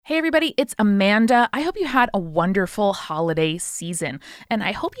Hey everybody, it's Amanda. I hope you had a wonderful holiday season, and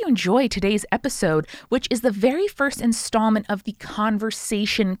I hope you enjoy today's episode, which is the very first installment of the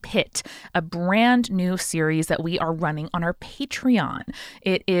Conversation Pit, a brand new series that we are running on our Patreon.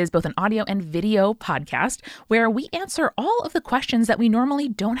 It is both an audio and video podcast where we answer all of the questions that we normally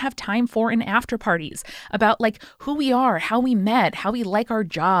don't have time for in after parties about like who we are, how we met, how we like our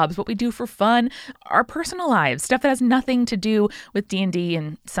jobs, what we do for fun, our personal lives, stuff that has nothing to do with D&D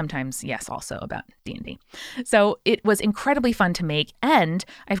and sometimes, yes, also about D&D. So it was incredibly fun to make, and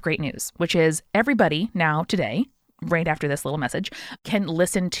I have great news, which is everybody now today, right after this little message, can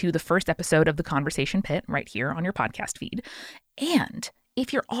listen to the first episode of the Conversation Pit right here on your podcast feed. And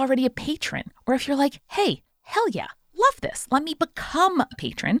if you're already a patron, or if you're like, hey, hell yeah, love this, let me become a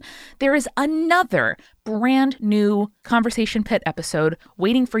patron, there is another brand new Conversation Pit episode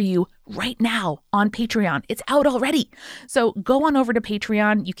waiting for you right now on Patreon. It's out already. So go on over to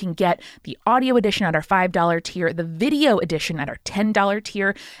Patreon. You can get the audio edition at our $5 tier, the video edition at our $10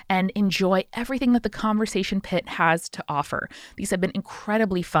 tier, and enjoy everything that the Conversation Pit has to offer. These have been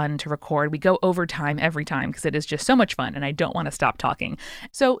incredibly fun to record. We go overtime every time because it is just so much fun and I don't want to stop talking.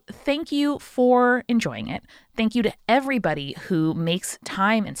 So thank you for enjoying it. Thank you to everybody who makes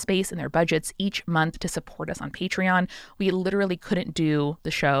time and space in their budgets each month to support us on Patreon. We literally couldn't do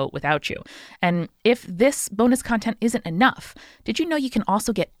the show without you. And if this bonus content isn't enough, did you know you can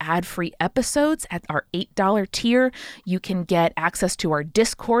also get ad-free episodes at our $8 tier? You can get access to our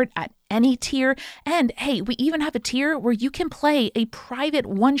Discord at any tier. And hey, we even have a tier where you can play a private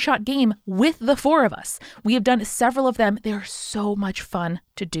one-shot game with the four of us. We have done several of them. They're so much fun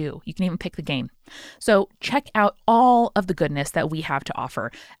to do. You can even pick the game. So check out all of the goodness that we have to offer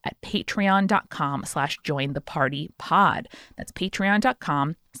at patreon.com/jointhepartypod. That's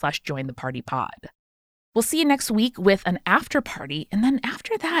patreon.com/jointhepartypod. We'll see you next week with an after party. And then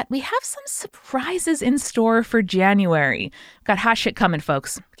after that, we have some surprises in store for January. Got hot shit coming,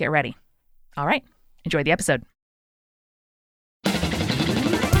 folks. Get ready. All right. Enjoy the episode.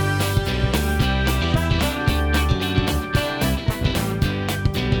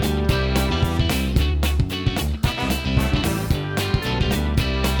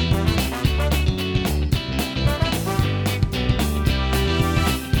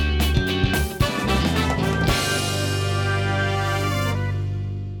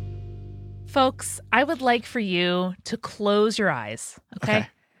 Folks, I would like for you to close your eyes, okay?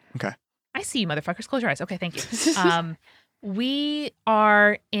 Okay. I see you, motherfuckers. Close your eyes. Okay, thank you. We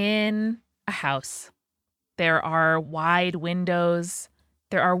are in a house. There are wide windows.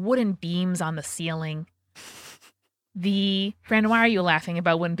 There are wooden beams on the ceiling. Brandon, why are you laughing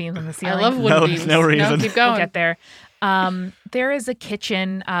about wooden beams on the ceiling? I love wooden beams. No reason. No, keep going. We'll get there. There is a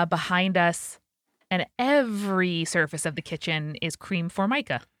kitchen behind us, and every surface of the kitchen is cream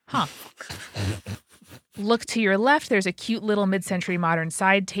formica. Huh. Look to your left, there's a cute little mid-century modern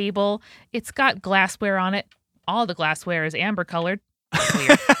side table. It's got glassware on it. All the glassware is amber colored.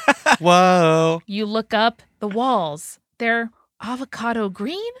 Weird. Whoa. You look up, the walls, they're avocado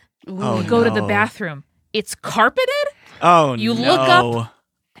green. Oh, You go to the no. bathroom. It's carpeted. Oh, You no. look up,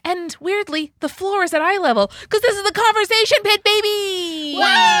 and weirdly, the floor is at eye level because this is the Conversation Pit, baby!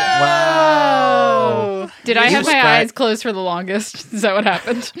 Wow. Did I have my Describe- eyes closed for the longest? Is that what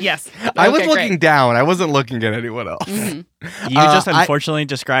happened? Yes. I was Okay, looking great. down. I wasn't looking at anyone else. Mhm. You just I- unfortunately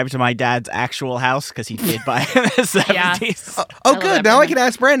described my dad's actual house because he did buy it in the 70s. Oh, love good. that Now for I him. can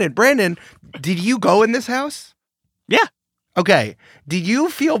ask Brandon. Brandon, did you go in this house? Yeah. Okay. Did you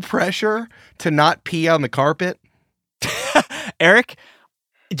feel pressure to not pee on the carpet? Eric,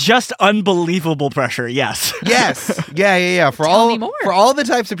 just unbelievable pressure, yes. Yes. Yeah. For Tell me more. for all the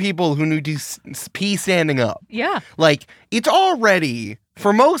types of people who need to pee standing up, Yeah. like it's already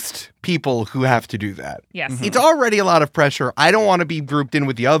for most people who have to do that. Yes. It's already a lot of pressure. I don't want to be grouped in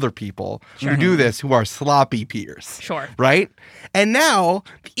with the other people who do this, who are sloppy peers. Sure. Right? And now,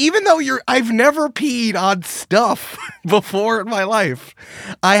 even though I've never peed on stuff before in my life,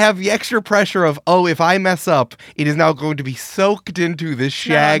 I have the extra pressure of, oh, if I mess up, it is now going to be soaked into this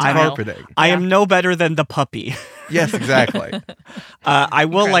shag I know. carpeting. I am no better than the puppy. Yes, exactly. I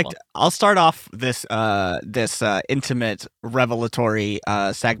will Incredible. I'll start off this intimate revelatory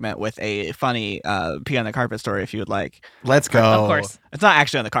segment with a funny pee on the carpet story if you would like. Let's go. Of course. It's not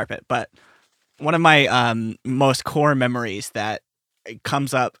actually on the carpet, but one of my most core memories that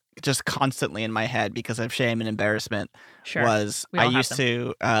comes up just constantly in my head because of shame and embarrassment Sure. was We all I have used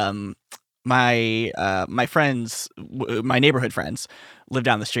to my friends, my neighborhood friends live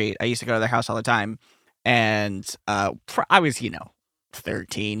down the street. I used to go to their house all the time, and I was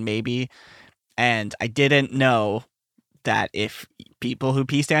 13 maybe, and I didn't know that if people who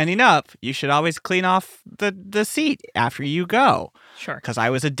pee standing up, you should always clean off the seat after you go. Sure. Because I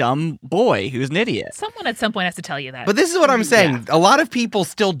was a dumb boy who's an idiot. Someone at some point has to tell you that. But this is what I'm saying. A lot of people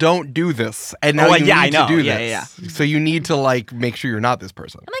still don't do this, and now you need to do this. Yeah. So you need to like make sure you're not this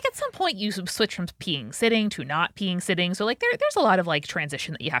person. And like at some point you switch from peeing sitting to not peeing sitting. So like there's a lot of like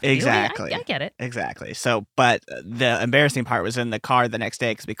transition that you have to Exactly. do. I get it. Exactly. So, but the embarrassing part was in the car the next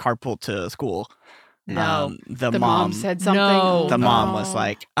day because we carpooled to school. No. The mom said something. No. The mom was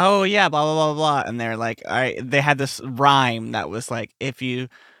like, "Oh yeah, blah blah blah blah," and they're like, "All right." They had this rhyme that was like, "If you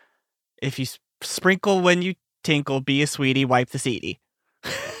sprinkle when you tinkle, be a sweetie, wipe the seaty."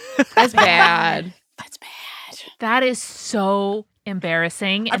 That's bad. That's bad. That is so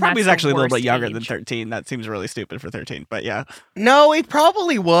embarrassing. I probably was actually a little bit worst younger age. than 13. That seems really stupid for 13, but yeah. No, it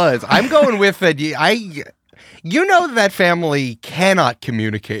probably was. I'm going with it. You know that family cannot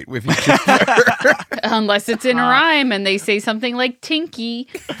communicate with each other. Unless it's in a rhyme and they say something like tinky.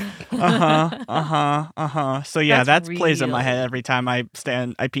 So yeah, That's that plays in my real. head every time I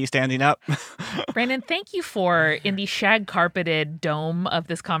pee standing up. Brandon, thank you for, in the shag carpeted dome of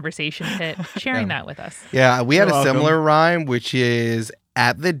this conversation pit, sharing that with us. Yeah, we had You're a welcome. similar rhyme, which is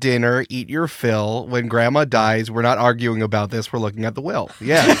at the dinner, eat your fill. When grandma dies, we're not arguing about this. We're looking at the will.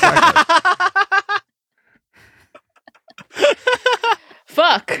 Yeah, exactly.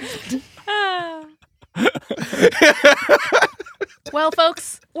 Fuck. Well,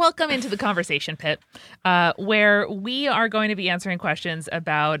 folks, welcome into the conversation pit, where we are going to be answering questions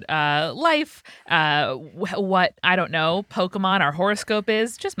about life, what, I don't know, Pokemon, our horoscope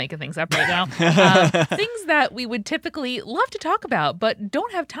is, just making things up right now. Things that we would typically love to talk about, but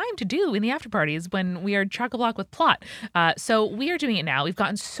don't have time to do in the after parties when we are chock-a-block with plot. So we are doing it now. We've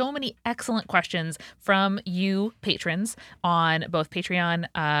gotten so many excellent questions from you patrons on both Patreon,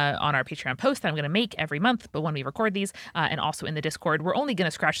 on our Patreon post that I'm going to make every month, but when we record these, and also in the Discord. We're only going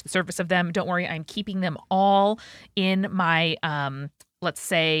to scratch the surface of them. Don't worry, I'm keeping them all in my, let's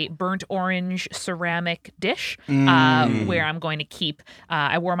say, burnt orange ceramic dish, where I'm going to keep.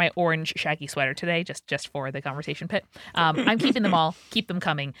 I wore my orange shaggy sweater today, just for the conversation pit. I'm keeping them all, keep them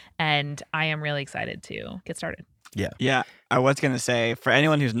coming, and I am really excited to get started. Yeah, I was going to say, for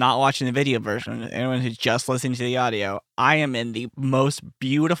anyone who's not watching the video version, anyone who's just listening to the audio, I am in the most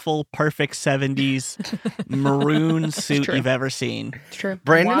beautiful, perfect 70s maroon suit true. you've ever seen. It's true.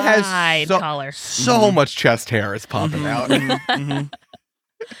 Brandon Wide has collar. so much chest hair is popping out. Do you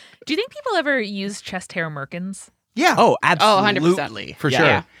think people ever use chest hair merkins? Yeah, Oh, 100%. absolutely. for Yeah, sure.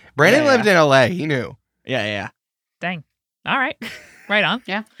 yeah. Brandon Yeah, lived in LA. He knew. Yeah. Dang. All right. Right on.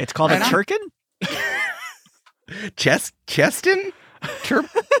 It's called Right a on. churkin? Cheston? Chirp?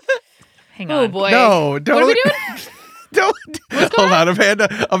 Hang Oh on. boy. No, don't. What are we doing? Don't. Hold on,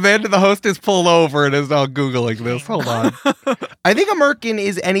 Amanda, the host, is pulled over and is now Googling this. Hold on. I think a merkin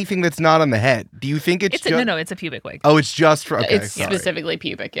is anything that's not on the head. Do you think it's just... No, it's a pubic wig. Oh, it's just for... Okay, It's sorry. specifically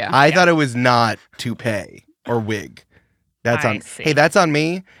pubic, yeah. I thought it was not toupee or wig. That's I on... see. Hey, that's on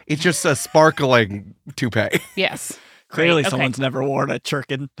me. It's just a sparkling toupee. Yes. Clearly okay. someone's never worn a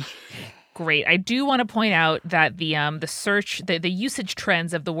churkin. Great. I do want to point out that the search, the usage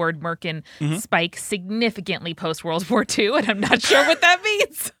trends of the word merkin spike significantly post World War II, and I'm not sure what that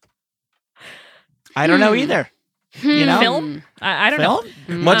means. I don't know either. You know? Film? I don't know.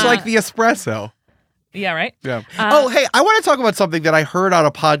 Much like the espresso. Yeah, right? Yeah. Oh, hey, I want to talk about something that I heard on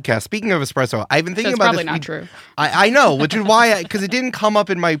a podcast. Speaking of espresso, I've been thinking That's about probably this. not true. I know, which is why, because it didn't come up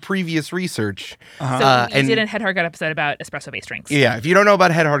in my previous research. So you and- did a Head Hard Gut episode about espresso-based drinks. Yeah, if you don't know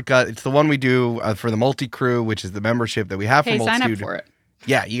about Head Hard Gut, it's the one we do for the multi crew, which is the membership that we have Hey, for sign up Multitude. for it.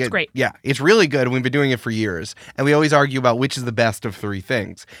 Yeah, you get, great. Yeah, it's really good. We've been doing it for years, and we always argue about which is the best of three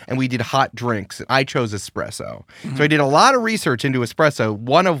things. And we did hot drinks. And I chose espresso, so I did a lot of research into espresso.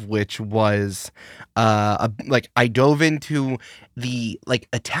 One of which was, I dove into the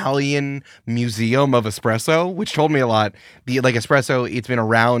Italian Museum of Espresso, which told me a lot. The espresso, it's been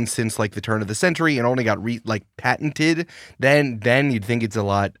around since the turn of the century and only got patented. Then you'd think it's a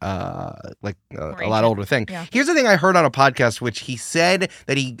lot a lot older thing. Yeah. Here's the thing I heard on a podcast, which he said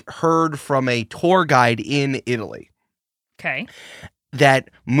that he heard from a tour guide in Italy. Okay. That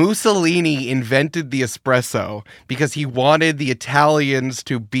Mussolini invented the espresso because he wanted the Italians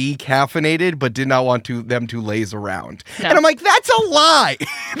to be caffeinated, but did not want them to laze around. No. And I'm like, that's a lie.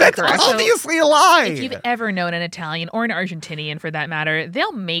 That's correct. obviously a lie. If you've ever known an Italian or an Argentinian for that matter,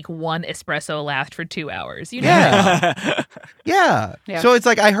 they'll make one espresso last for 2 hours. You know that. Yeah. Yeah. So it's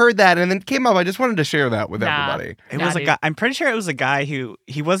I heard that and then it came up. I just wanted to share that with Nah. everybody. It Nah, was a dude. guy. I'm pretty sure it was a guy who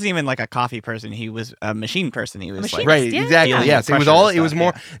he wasn't even a coffee person. He was a machine person. He was machine? Right, Yeah, exactly. yeah. Yes, it was Pressure. of it was stuff,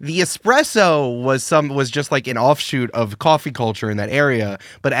 more yeah. the espresso was just like an offshoot of coffee culture in that area.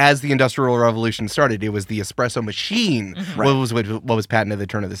 But as the Industrial Revolution started, it was the espresso machine what was patented at the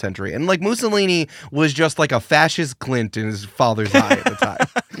turn of the century. And like Mussolini was just like a fascist Clint in his father's eye at the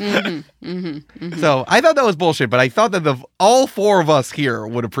time. So I thought that was bullshit, but I thought that all four of us here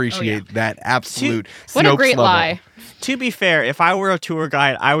would appreciate that absolute What a Snopes great level. lie. To be fair, if I were a tour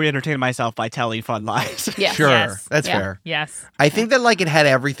guide, I would entertain myself by telling fun lies. Yes. Sure, Yes. that's Yeah. fair. Yes. I think that like it had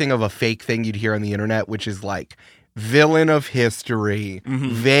everything of a fake thing you'd hear on the internet, which is like villain of history,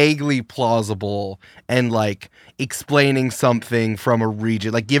 vaguely plausible, and like explaining something from a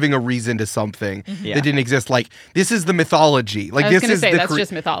region, like giving a reason to something Yeah. that didn't exist. Like this is the mythology. Like I was this going to is say, the that's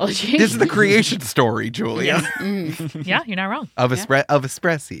just mythology. this is the creation story, Julia. Yeah, you're not wrong. Of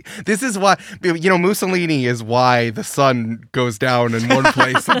espressi. This is why, Mussolini is why the sun goes down in one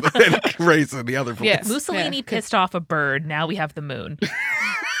place and it rays in the other place. Yes. Mussolini Yeah. pissed off a bird. Now we have the moon.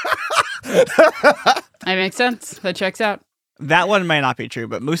 That makes sense. That checks out. That one might not be true,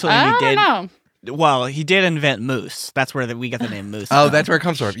 but Mussolini I did. don't know. Well, he did invent mousse. That's where we get the name mousse. Oh, from. that's where it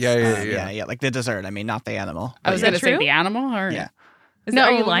comes from. Yeah. yeah, like the dessert. I mean, not the animal. I was that going to say true? the animal. Or Yeah. No.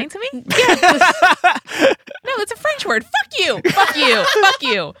 Are you lying to me? Yeah. No, it's a French word. Fuck you. Fuck you. Fuck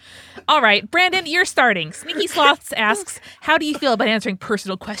you. All right, Brandon, you're starting. Sneaky Sloths asks, how do you feel about answering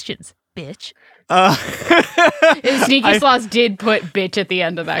personal questions, bitch? Sneaky Sloths did put bitch at the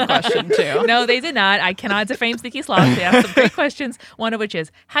end of that question, too. No, they did not. I cannot defame Sneaky Sloths. They asked some great questions, one of which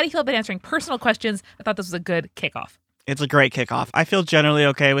is, how do you feel about answering personal questions? I thought this was a good kickoff. It's a great kickoff. I feel generally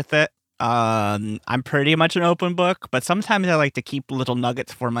okay with it. I'm pretty much an open book, but sometimes I like to keep little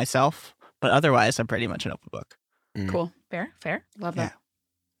nuggets for myself. But otherwise, I'm pretty much an open book. Cool. Fair. Love that.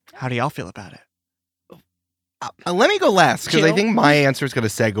 How do y'all feel about it? Let me go last because I Chill. think my answer is going to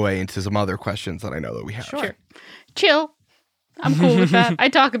segue into some other questions that I know that we have. Sure. Chill. I'm cool with that. I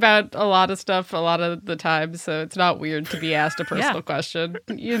talk about a lot of stuff a lot of the time, so it's not weird to be asked a personal question.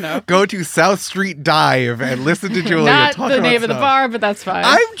 Go to South Street Dive and listen to Julia Not talk the about name of the stuff. bar, but that's fine.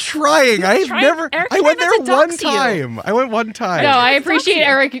 I'm trying. I've trying. never. Eric's I went trying there not to one dox you. time. I went one time. no, I Dox appreciate you.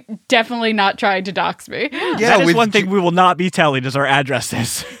 Eric definitely not trying to dox me. Yeah, that is with one thing we will not be telling is our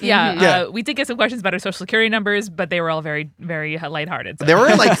addresses. Yeah, Yeah. we did get some questions about our social security numbers, but they were all very, very lighthearted. So. There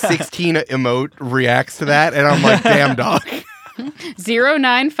were like 16 emote reacts to that, and I'm like, damn dog.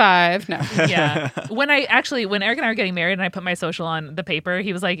 095. No. Yeah. When Eric and I were getting married and I put my social on the paper,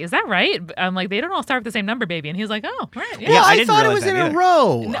 he was like, is that right? I'm like, they don't all start with the same number, baby. And he was like, oh, right. Yeah. Yeah, I I didn't thought it realize was in that a either.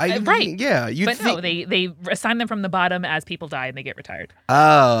 row. right. Yeah, you But think. no, they assign them from the bottom as people die and they get retired.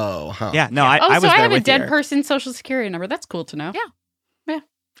 Oh, huh. Yeah, no, I Oh, was so there I have a with dead you. person's social security number. That's cool to know. Yeah.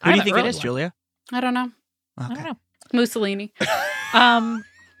 Who do you think it early is, one. Julia? I don't know. I don't know. Mussolini.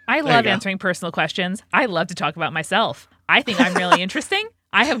 I you love go. answering personal questions. I love to talk about myself. I think I'm really interesting.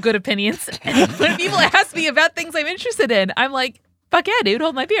 I have good opinions. And when people ask me about things I'm interested in, I'm like, fuck yeah, dude,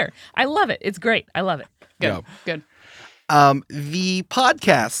 hold my beer. I love it. It's great. I love it. Good. Yeah. Good. The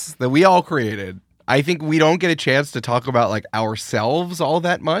podcasts that we all created, I think we don't get a chance to talk about like ourselves all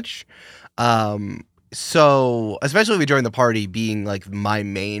that much. So especially we joined the party being like my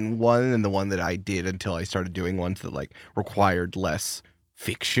main one and the one that I did until I started doing ones that like required less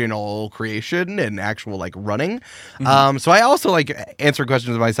fictional creation and actual like running. So I also like answer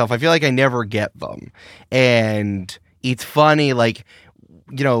questions of myself. I feel like I never get them. And it's funny, like,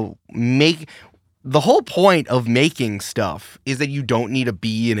 make the whole point of making stuff is that you don't need to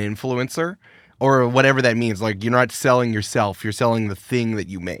be an influencer or whatever that means. Like, you're not selling yourself, you're selling the thing that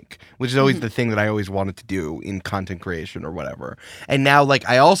you make, which is always the thing that I always wanted to do in content creation or whatever. And now, like,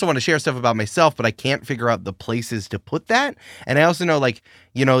 I also want to share stuff about myself, but I can't figure out the places to put that. And I also know, like,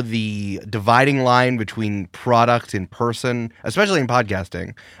 the dividing line between product and person, especially in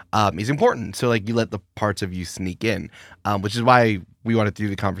podcasting, is important. So, like, you let the parts of you sneak in, which is why we wanted to do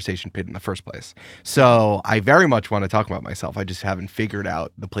the conversation pit in the first place. So I very much want to talk about myself. I just haven't figured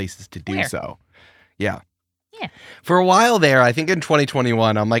out the places to do Where? so. Yeah. Yeah. For a while there, I think in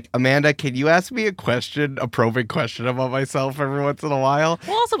 2021, I'm like, Amanda, can you ask me a probing question about myself every once in a while?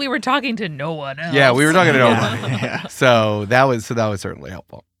 Well, also, we were talking to no one else. Yeah, we were talking to Yeah. nobody. Yeah. So that was certainly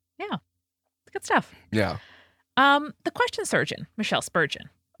helpful. Yeah. Good stuff. Yeah. The question surgeon, Michelle Spurgeon,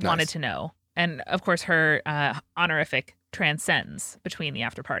 wanted Nice. to know, and of course, her honorific transcends between the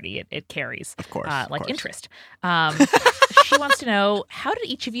after party. It carries, Of course. like of course. interest. She wants to know, how did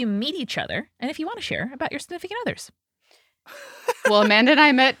each of you meet each other, and if you want to share about your significant others. Well, Amanda and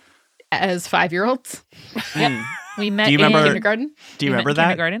I met as 5-year-olds. Yep. We met Do you in remember- Kindergarten. Do you we met remember in that?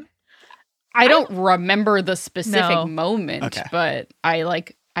 kindergarten. I don't remember the specific No. moment, Okay. but I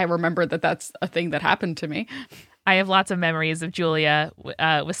remember that that's a thing that happened to me. I have lots of memories of Julia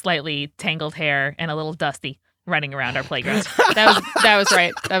with slightly tangled hair and a little dusty running around our playground. That was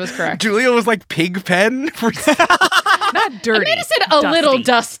right. That was correct. Julia was like Pigpen. Not dirty. I might have said a little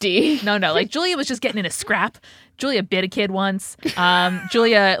dusty. No, like Julia was just getting in a scrap. Julia bit a kid once.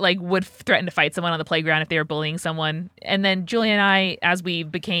 Julia like would threaten to fight someone on the playground if they were bullying someone. And then Julia and I, as we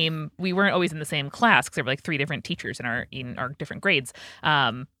weren't always in the same class because there were like 3 different teachers in our different grades.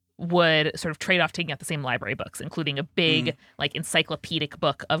 Would sort of trade off taking out the same library books, including a big like encyclopedic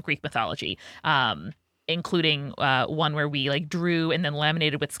book of Greek mythology. Including one where we like drew and then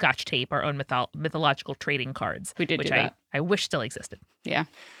laminated with Scotch tape our own mythological trading cards. We did which do that. I wish still existed. Yeah,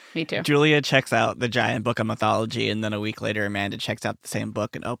 me too. Julia checks out the giant book of mythology, and then a week later, Amanda checks out the same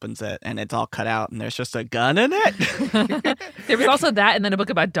book and opens it, and it's all cut out, and there's just a gun in it. There was also that, and then a book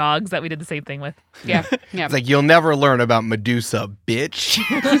about dogs that we did the same thing with. Yeah. It's like, you'll never learn about Medusa, bitch.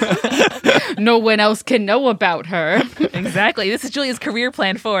 No one else can know about her. Exactly. This is Julia's career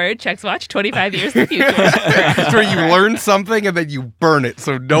plan forward. Checks Watch, 25 years in the future. It's where you learn something and then you burn it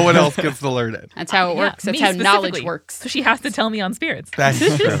so no one else gets to learn it. That's how it works. That's how knowledge works. So she has to tell me on spirits. That's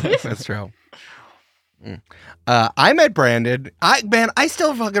true. That's true. I met Brandon. I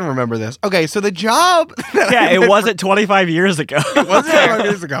still fucking remember this. Okay, so the job. It wasn't 25 years ago. It wasn't 5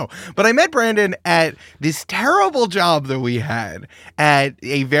 years ago. But I met Brandon at this terrible job that we had at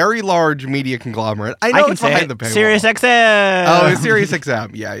a very large media conglomerate. I know can it's say behind it. the paywall. Sirius XM. Oh, it's Sirius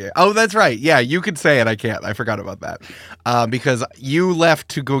XM. Yeah. Oh, that's right. Yeah, you could say it. I can't. I forgot about that. Because you left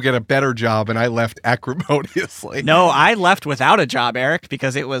to go get a better job and I left acrimoniously. No, I left without a job, Eric,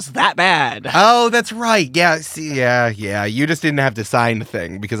 because it was that bad. Oh, that's right. Yeah. See, yeah. You just didn't have to sign the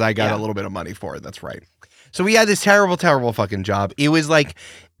thing because I got a little bit of money for it. That's right. So we had this terrible, terrible fucking job. It was like,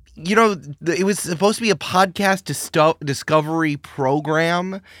 it was supposed to be a podcast discovery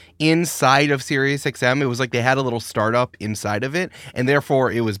program inside of SiriusXM. It was like they had a little startup inside of it, and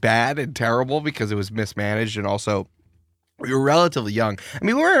therefore it was bad and terrible because it was mismanaged, and also we were relatively young. I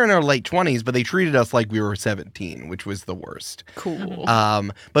mean, we were in our late 20s, but they treated us like we were 17, which was the worst. Cool.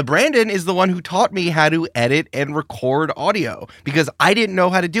 But Brandon is the one who taught me how to edit and record audio because I didn't know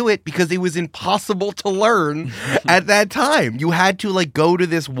how to do it because it was impossible to learn at that time. You had to like go to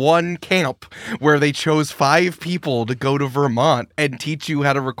this one camp where they chose 5 people to go to Vermont and teach you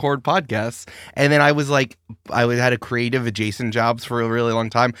how to record podcasts. And then I had a creative adjacent jobs for a really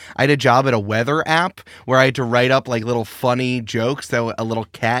long time. I had a job at a weather app where I had to write up like little funny jokes that a little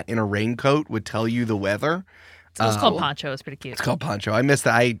cat in a raincoat would tell you the weather. So it's called Poncho. It's pretty cute. It's called Poncho. I missed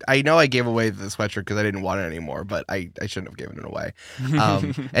that. I know I gave away the sweatshirt because I didn't want it anymore, but I shouldn't have given it away.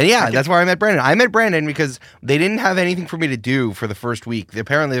 And yeah, that's where I met Brandon. I met Brandon because they didn't have anything for me to do for the first week.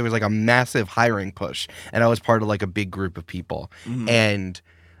 Apparently there was like a massive hiring push, and I was part of like a big group of people. And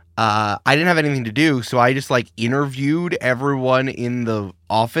I didn't have anything to do, so I just like interviewed everyone in the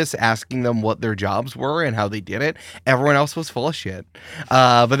office, asking them what their jobs were and how they did it. Everyone else was full of shit.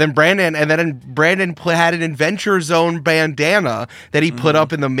 But then Brandon had an Adventure Zone bandana that he put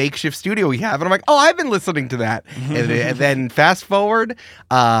up in the makeshift studio we have, and I'm like, oh, I've been listening to that. And then fast forward,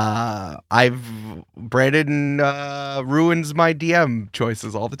 Brandon ruins my DM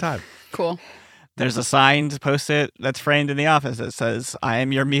choices all the time. Cool. There's a signed post-it that's framed in the office that says, I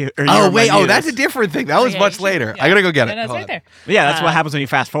am your muse. Oh, wait. Oh, that's a different thing. That was much later. I got to go get it. That's right there. Yeah, that's what happens when you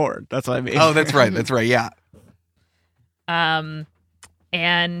fast forward. That's what I mean. Oh, that's right. That's right. Yeah.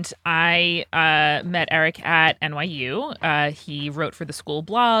 And I met Eric at NYU. He wrote for the school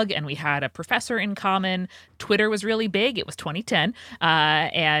blog, and we had a professor in common. Twitter was really big. It was 2010.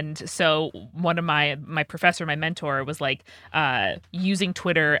 And so one of my professor, my mentor, was like using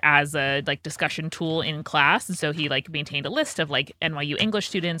Twitter as a like discussion tool in class. And so he like maintained a list of like NYU English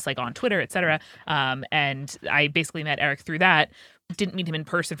students like on Twitter, etc. And I basically met Eric through that. Didn't meet him in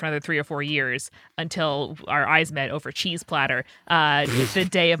person for another 3 or 4 years until our eyes met over cheese platter the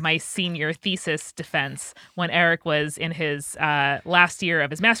day of my senior thesis defense when Eric was in his last year of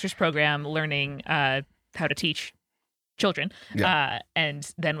his master's program learning how to teach children.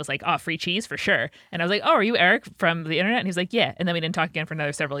 And then was like, oh, free cheese for sure. And I was like, oh, are you Eric from the internet? And he was like, yeah. And then we didn't talk again for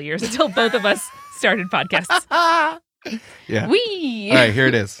another several years until both of us started podcasts. Yeah. Wee! All right, here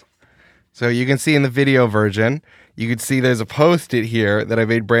it is. So you can see in the video version, you can see there's a Post-it here that I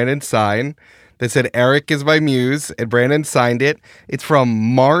made Brandon sign that said, Eric is my muse, and Brandon signed it. It's from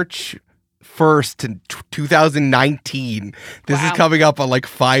March 1st, 2019. This is coming up on like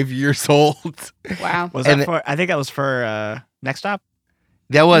 5 years old. Wow. I think that was for Next Stop?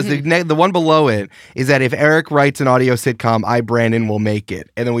 That was the one below it is that if Eric writes an audio sitcom, I, Brandon, will make it.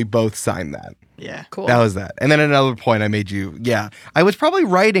 And then we both signed that. Yeah. Cool. That was that. And then at another point I made you, I was probably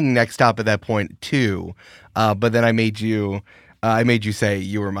writing Next Stop at that point too. But then I made you say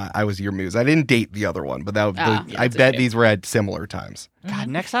I was your muse. I didn't date the other one, but I bet these were at similar times. God,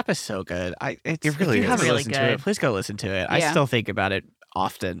 Next Up is so good. It really if you is. haven't Really listened to good. it, please go listen to it. I Yeah. still think about it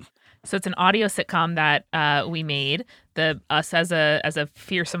often. So it's an audio sitcom that we made. Us as a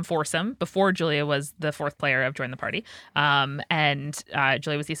fearsome foursome before Julia was the fourth player of Join the Party. And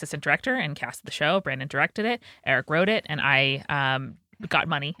Julia was the assistant director and cast the show. Brandon directed it. Eric wrote it, and I got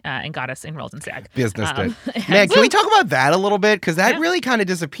money and got us enrolled in SAG. Business did. Man, can we talk about that a little bit? Because that Yeah. really kind of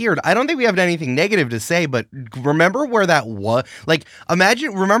disappeared. I don't think we have anything negative to say, but remember where that was? Like,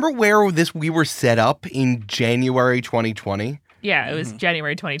 remember where we were set up in January 2020? Yeah, it was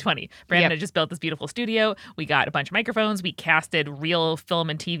January 2020. Brandon Yep. had just built this beautiful studio. We got a bunch of microphones. We casted real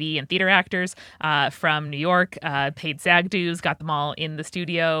film and TV and theater actors from New York, paid SAG dues, got them all in the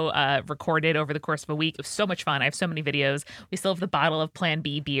studio, recorded over the course of a week. It was so much fun. I have so many videos. We still have the bottle of Plan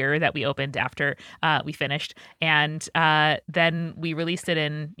B beer that we opened after we finished. And then we released it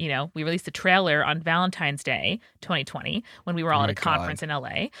we released a trailer on Valentine's Day 2020 when we were all Oh at my a conference God. in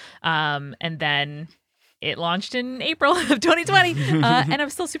LA. And then it launched in April of 2020, and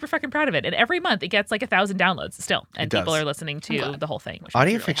I'm still super fucking proud of it. And every month it gets like 1,000 downloads still, and It people does. are listening to the whole thing. Which Audio makes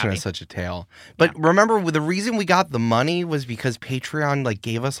me really fiction happy. is such a tale. But remember, the reason we got the money was because Patreon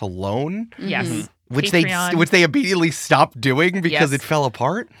gave us a loan, Yes. which Patreon. they immediately stopped doing because Yes. it fell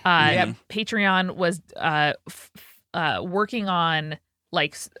apart. Patreon was working on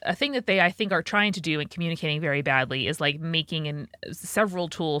a thing that they I think are trying to do and communicating very badly is making several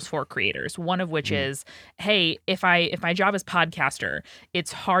tools for creators. One of which is, hey, if my job is podcaster,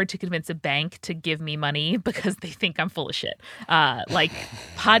 it's hard to convince a bank to give me money because they think I'm full of shit.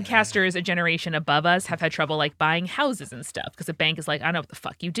 Podcasters a generation above us have had trouble buying houses and stuff because a bank is like, I know what the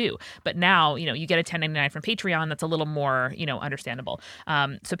fuck you do. But now, you get a 1099 from Patreon that's a little more, understandable.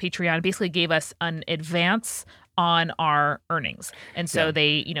 So Patreon basically gave us an advance on our earnings. And so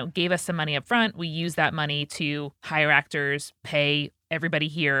they, gave us some money up front. We used that money to hire actors, pay everybody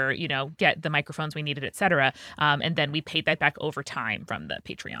here, get the microphones we needed, et cetera. And then we paid that back over time from the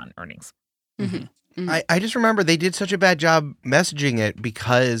Patreon earnings. Mm-hmm. I just remember they did such a bad job messaging it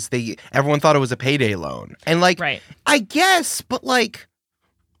because everyone thought it was a payday loan. And Right. I guess, but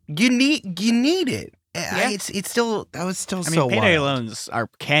you need it. Yeah. It's still Payday wild. loans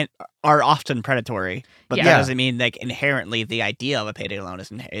are often predatory, but Yeah. that doesn't mean inherently the idea of a payday loan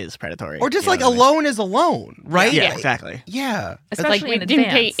is predatory. Or just You know a what I mean? loan is a loan, right? Yeah, exactly. Yeah. It's Especially we in didn't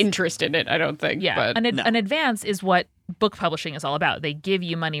advance. pay interest in it, I don't think. Yeah, But an advance is what book publishing is all about. They give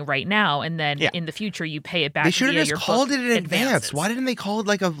you money right now, and then in the future you pay it back. They should have via just your called book it an advance. advances. Why didn't they call it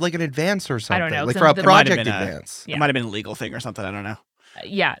like an advance or something? know, Like 'cause for a the- It might have project been advance. Yeah. It might have been a legal thing or something. I don't know.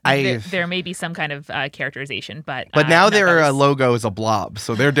 Yeah, there may be some kind of characterization, but Now no, their that was- logo is a blob,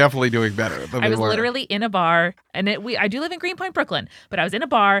 so they're definitely doing better than I they was were. literally in a bar, and I do live in Greenpoint, Brooklyn, but I was in a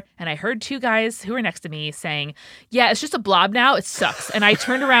bar, and I heard two guys who were next to me saying, "Yeah, it's just a blob now. It sucks." And I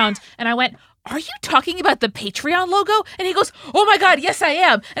turned around and I went, "Are you talking about the Patreon logo?" And he goes, "Oh my God, yes I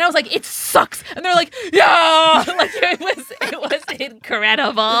am." And I was like, "It sucks." And they're like, "Yeah!" It was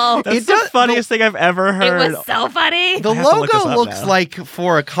incredible. That's the funniest thing I've ever It heard. was so funny. The I have to look this logo up looks now. like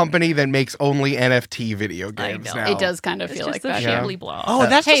for a company that makes only NFT video I games know. now. it does kind of It's feel just like a that. Yeah. shambly blob. Oh,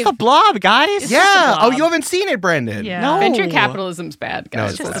 that's Hey, just a blob, guys. It's just a Yeah. Oh, blob. you haven't seen it, Brendan. Yeah. No. Venture capitalism's bad, No,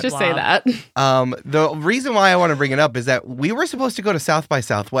 guys. it's Let's not. just say Blob. that. The reason why I want to bring it up is that we were supposed to go to South by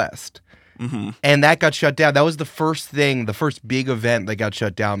Southwest. Mm-hmm. And that got shut down. That was the first big event that got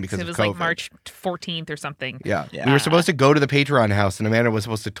shut down because It of was COVID. like March 14th or something. Yeah. Yeah. We were supposed to go to the Patreon house, and Amanda was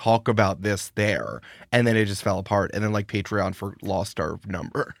supposed to talk about this there, and then it just fell apart. And then Patreon lost our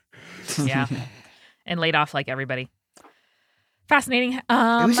number. Yeah. And laid off everybody. Fascinating. It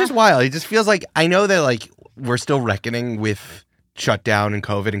was just wild. It just feels like I know that we're still reckoning with shutdown and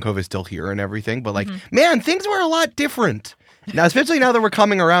COVID's still here and everything, but man, things were a lot different. Now, especially now that we're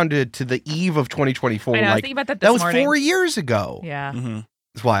coming around to the eve of 2024. I know, I was thinking about that that this was morning. 4 years ago. Yeah. Mm-hmm.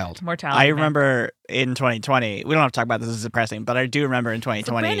 It's wild. Mortality. I man. remember in 2020. We don't have to talk about this. This is depressing, but I do remember in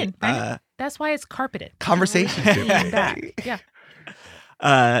 2020. Brandon, that's why it's carpeted. Conversations Lean different. back. Yeah.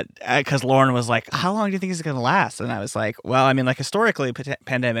 Because Lauren was like, "How long do you think it's going to last?" And I was like, "Well, I mean, historically,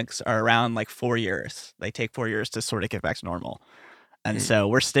 pandemics are around 4 years. They take 4 years to sort of get back to normal." And so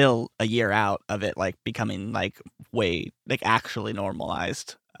we're still a year out of it, becoming way actually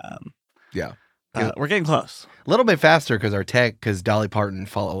normalized. Yeah. We're getting close. A little bit faster because Dolly Parton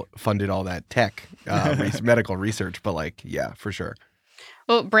funded all that tech medical research. But yeah, for sure.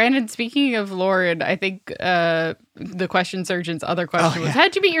 Oh, Brandon, speaking of Lauren, I think the question surgeon's other question was,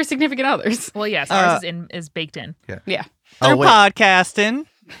 how'd you meet your significant others? Well, yes, ours is baked in. Yeah. Through podcasting.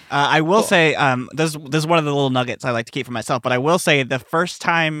 I will say, this is one of the little nuggets I like to keep for myself, but I will say the first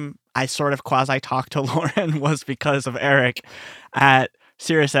time I sort of quasi-talked to Lauren was because of Eric at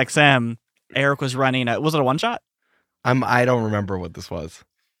SiriusXM. Eric was running, was it a one-shot? I don't remember what this was.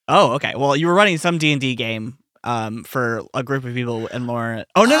 Oh, okay. Well, you were running some D&D game for a group of people, and Lauren.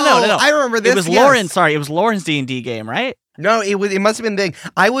 Oh no! I remember this. It was Lauren. Sorry, it was Lauren's D&D game, right? No, it must have been the thing.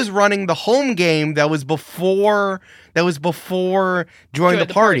 I was running the home game that was before Join the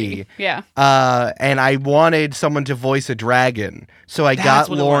Party. Yeah. And I wanted someone to voice a dragon, so I got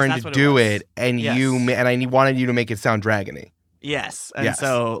Lauren to do it, and I wanted you to make it sound dragony. Yes, and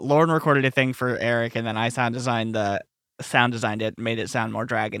so Lauren recorded a thing for Eric, and then I sound designed it, made it sound more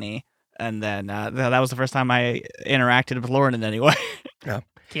dragony, and then that was the first time I interacted with Lauren in any way. Yeah.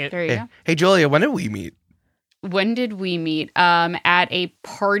 Cute. There you go. Hey, Julia, when did we meet? When did we meet? At a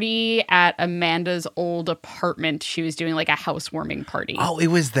party at Amanda's old apartment. She was doing like a housewarming party. Oh, it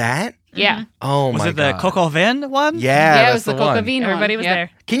was that? Yeah. Oh, was my it the God. Coco Vin one? Yeah, it was the Coca Vino. Everybody was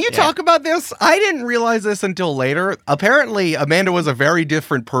there. Can you talk about this? I didn't realize this until later. Apparently, Amanda was a very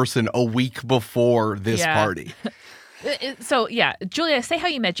different person a week before this party. So, yeah, Julia, say how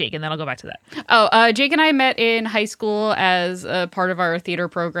you met Jake, and then I'll go back to that. Oh, Jake and I met in high school as a part of our theater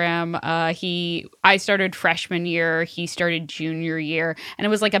program. I started freshman year, he started junior year, and it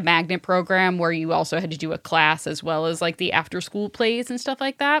was like a magnet program where you also had to do a class as well as like the after school plays and stuff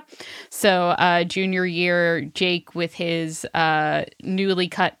like that. So junior year, Jake with his newly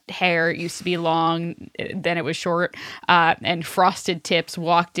cut hair, it used to be long, then it was short, and frosted tips,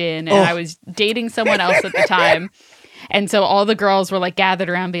 walked in, and I was dating someone else at the time. And so all the girls were like gathered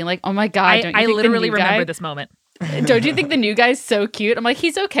around being like, oh my God, don't you I think literally the new remember guy, this moment. don't you think the new guy's so cute? I'm like,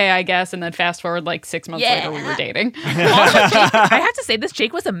 he's okay, I guess. And then fast forward like 6 months later, we were dating. Also, Jake, I have to say this,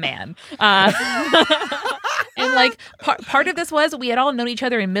 Jake was a man. And like part of this was we had all known each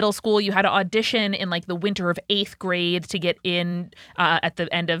other in middle school. You had to audition in like the winter of 8th grade to get in at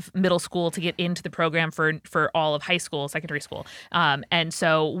the end of middle school to get into the program for all of high school, secondary school. And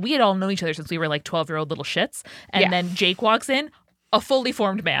so we had all known each other since we were like 12-year-old little shits. And then Jake walks in, a fully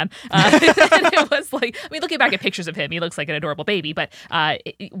formed man. And it was like, I mean, looking back at pictures of him, he looks like an adorable baby. But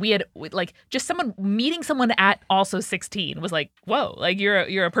we had like just meeting someone at also 16 was like, whoa, like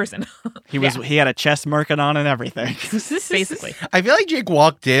you're a person. He had a chest merkin on and everything. Basically. I feel like Jake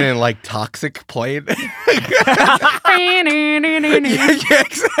walked in and like Toxic played. Yeah,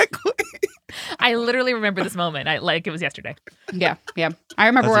 exactly. I literally remember this moment. Like it was yesterday. Yeah. I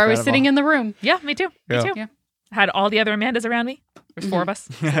remember That's where I was incredible. sitting in the room. Yeah, me too. Yeah. Me too. Yeah. Had all the other Amandas around me. There's 4 of us.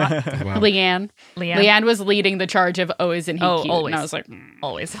 Wow. Leanne was leading the charge of, oh, isn't he cute? Always. And I was like,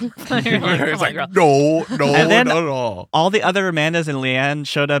 Always. It's It's like, no, And then- not at all. All the other Amandas and Leanne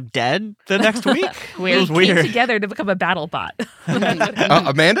showed up dead the next week. We It was came weird. together to become a battle bot.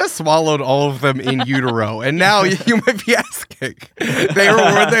 Amanda swallowed all of them in utero, and now you might be asking,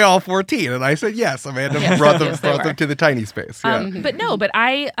 were they all 14? And I said yes. Amanda Yes, brought yes, they them were. to the tiny space. Yeah.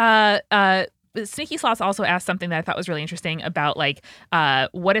 But Sneaky Sloths also asked something that I thought was really interesting about like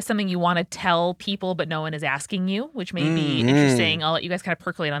what is something you want to tell people but no one is asking you, which may be interesting. I'll let you guys kind of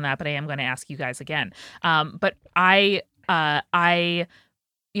percolate on that, but I am going to ask you guys again. But I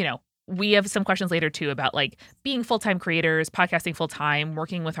we have some questions later too about like being full-time creators, podcasting full-time,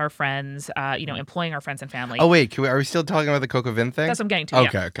 working with our friends, employing our friends and family. Oh wait, are we still talking about the Coca Vin thing? That's what I'm getting to.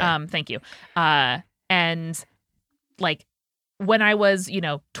 Okay, yeah. okay. Thank you. And like when I was,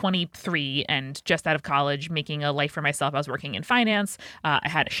 23 and just out of college, making a life for myself, I was working in finance. I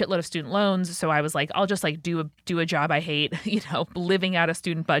had a shitload of student loans, so I was like, I'll just like do a job I hate, living out a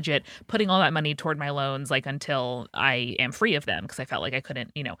student budget, putting all that money toward my loans, like until I am free of them, because I felt like I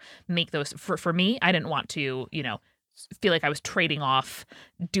couldn't, make those for me. I didn't want to, feel like I was trading off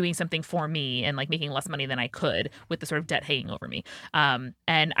doing something for me and like making less money than I could with the sort of debt hanging over me. And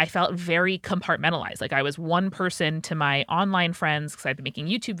I felt very compartmentalized. Like I was one person to my online friends because I'd been making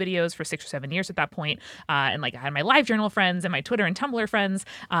YouTube videos for 6 or 7 years at that point. And like I had my LiveJournal friends and my Twitter and Tumblr friends.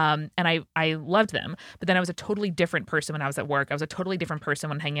 And I loved them. But then I was a totally different person when I was at work. I was a totally different person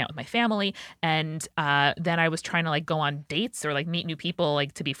when hanging out with my family. And then I was trying to like go on dates or like meet new people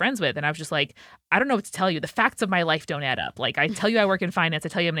like to be friends with. And I was just like, I don't know what to tell you. The facts of my life don't add up. Like I tell you I work in finance. I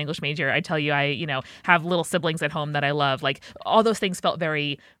tell you I'm an English major. I tell you I, have little siblings at home that I love. Like all those things felt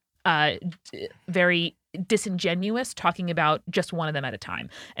very, very disingenuous talking about just one of them at a time.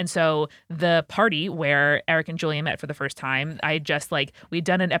 And so the party where Eric and Julia met for the first time, I just like, we'd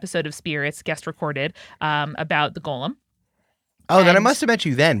done an episode of Spirits guest recorded about the Golem. Oh, then I And- must have met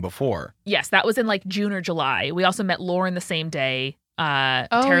you then before. Yes, that was in like June or July. We also met Lauren the same day, Oh,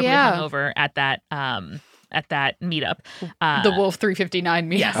 terribly yeah. hungover at that meetup. The Wolf 359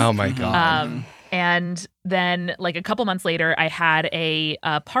 meetup. yes. Oh my God. And then like a couple months later, I had a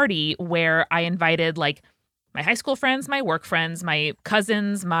party where I invited like my high school friends, my work friends, my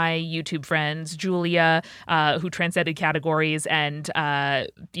cousins, my YouTube friends, Julia, who transcended categories, and,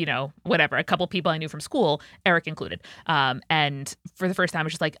 whatever, a couple people I knew from school, Eric included. And for the first time, I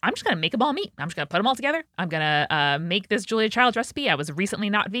was just like, I'm just going to make them all meet. I'm just going to put them all together. I'm going to make this Julia Child's recipe. I was recently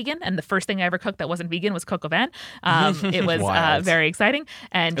not vegan, and the first thing I ever cooked that wasn't vegan was coq au vin. It was Wild. very exciting.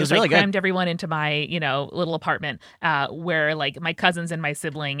 And was just like really good. crammed everyone into my, little apartment where like my cousins and my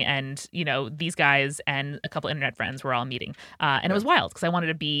sibling and, these guys and a couple internet friends were all meeting. And it was wild because I wanted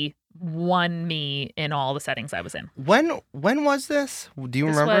to be one me in all the settings I was in. When was this? Do you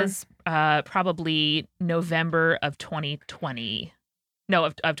This remember? was probably November of 2020. No,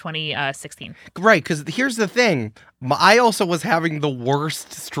 of 2016. Right, because here's the thing. I also was having the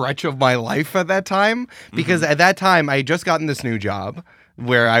worst stretch of my life at that time because at that time I had just gotten this new job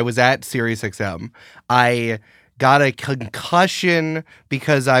where I was at SiriusXM. I got a concussion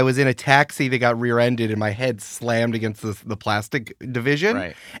because I was in a taxi that got rear-ended and my head slammed against the plastic division.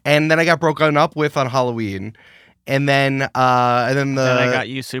 Right. And then I got broken up with on Halloween. And then Then I got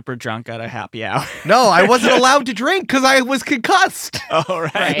you super drunk at a happy hour. No, I wasn't allowed to drink because I was concussed. Oh,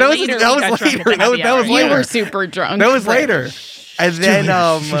 right. Right. That was Later, that we was got drunk at later. the happy That was hour. You later. were super drunk. That was Right. later.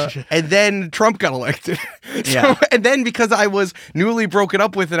 And then Trump got elected. Yeah. And then because I was newly broken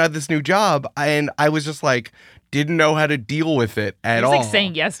up with and had this new job, and I was just like, didn't know how to deal with it at It was all. like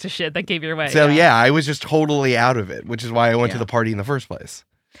saying yes to shit that gave you away. So yeah, I was just totally out of it, which is why I went to Yeah. the party in the first place.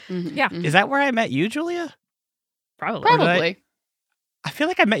 Mhm. Yeah. Mhm. Is that where I met you, Julia? Probably. Probably. I feel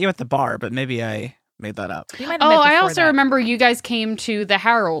like I met you at the bar, but maybe I made that up. We might have Oh, met I before also that. remember you guys came to the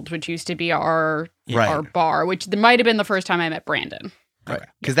Harold, which used to be our Right. bar, which might have been the first time I met Brandon. Right.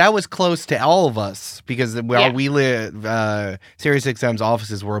 Because that was close to all of us because where Yeah. we live, SiriusXM's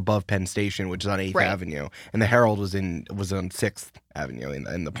offices were above Penn Station, which is on 8th Right. Avenue. And the Herald was on 6th Avenue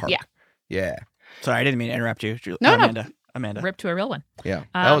in the park. Yeah. Yeah. Sorry, I didn't mean to interrupt you. No, no. Amanda. Rip to a real one. Yeah.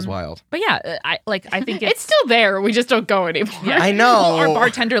 That was Um, wild. But yeah, I think It's still there. We just don't go anymore. Yeah. I know. Well, our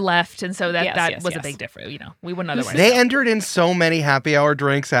bartender left, and so that Yes, was a yes. big difference. We wouldn't otherwise. They know. entered in so many happy hour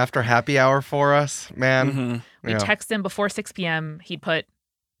drinks after happy hour for us, man. Mhm. We Yeah. text him before 6 p.m. He'd put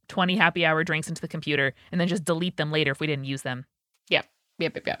 20 happy hour drinks into the computer and then just delete them later if we didn't use them. Yep.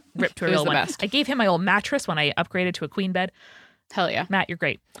 Rip to a It was real the one. best. I gave him my old mattress when I upgraded to a queen bed. Hell yeah. Matt, you're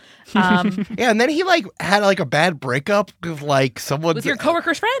great. Yeah, and then he had a bad breakup with someone With your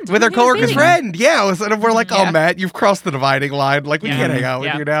coworker's friend. with our who he was coworker's dating. friend. Yeah, and we're like, Yeah. oh, Matt, you've crossed the dividing line. Like, we Yeah. can't hang out with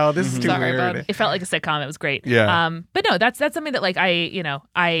Yeah. you now. This is too Sorry, weird. bud. It felt like a sitcom. It was great. Yeah. But no, that's something that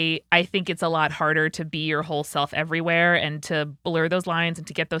I think it's a lot harder to be your whole self everywhere and to blur those lines and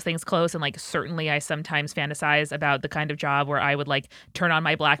to get those things close. And certainly I sometimes fantasize about the kind of job where I would turn on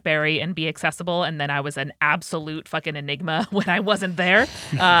my BlackBerry and be accessible, and then I was an absolute fucking enigma when I wasn't there.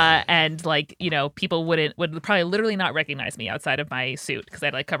 And people would probably literally not recognize me outside of my suit because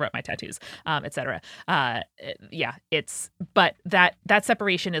I'd cover up my tattoos, etc. But that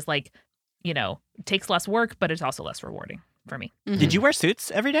separation is takes less work, but it's also less rewarding for me. Did you wear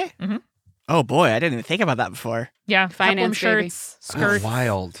suits every day? Mhm. Oh boy, I didn't even think about that before. Yeah, Finance, peplum baby. shirts, skirts, Oh,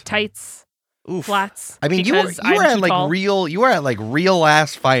 wild. tights, Oof. flats. I mean, you because were I'm at too tall. real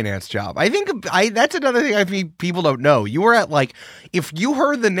ass finance job. I think that's another thing I think people don't know. You were at if you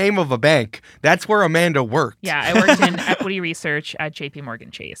heard the name of a bank, that's where Amanda worked. Yeah, I worked in equity research at JP Morgan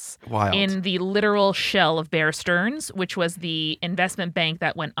Chase. Wild. In the literal shell of Bear Stearns, which was the investment bank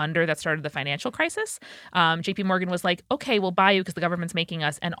that went under that started the financial crisis. JP Morgan was like, okay, we'll buy you because the government's making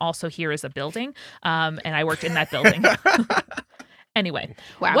us, and also here is a building. And I worked in that building. Anyway,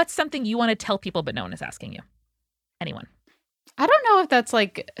 Wow. what's something you want to tell people but no one is asking you? Anyone? I don't know if that's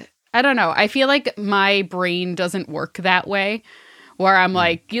I don't know. I feel like my brain doesn't work that way where I'm You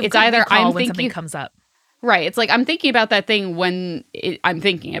it's couldn't either recall I'm when something thinking, comes up. right. It's I'm thinking about that thing when I'm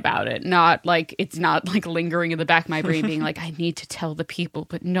thinking about it, not it's not lingering in the back of my brain being I need to tell the people,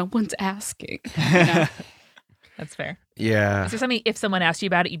 but no one's asking. You know? That's fair. Yeah. Is there something, if someone asked you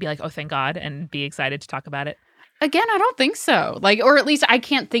about it, you'd be like, oh, thank God, and be excited to talk about it? Again, I don't think so. Or at least I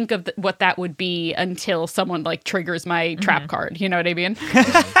can't think of what that would be until someone triggers my trap card. You know what I mean?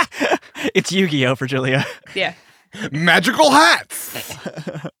 It's Yu-Gi-Oh for Julia. Yeah. Magical hats.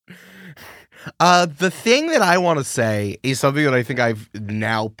 The thing that I want to say is something that I think I've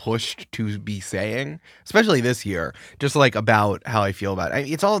now pushed to be saying, especially this year, just like about how I feel about it.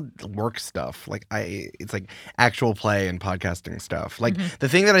 It's all work stuff. Like it's like actual play and podcasting stuff. Like the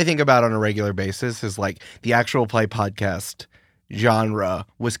thing that I think about on a regular basis is like the actual play podcast genre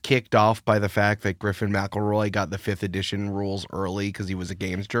was kicked off by the fact that Griffin McElroy got the 5th edition rules early because he was a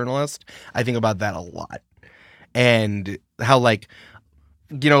games journalist. I think about that a lot. And how like,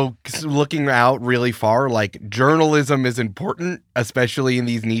 you know, looking out really far, like journalism is important, especially in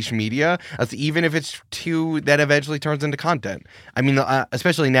these niche media, even if it's that eventually turns into content. I mean,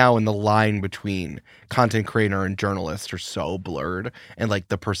 especially now in the line between content creator and journalist are so blurred, and like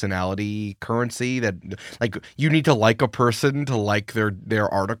the personality currency that like you need to like a person to like their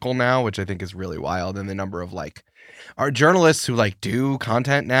article now, which I think is really wild. And the number of like our journalists who like do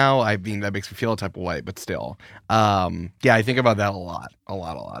content now, I mean, that makes me feel a type of way, but still, yeah, I think about that a lot.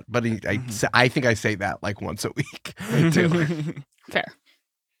 But I think I say that like once a week too. Fair.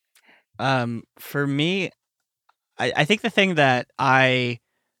 For me, I think the thing that I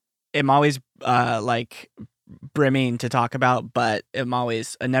am always like brimming to talk about, but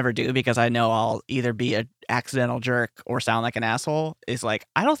I never do because I know I'll either be an accidental jerk or sound like an asshole, is like,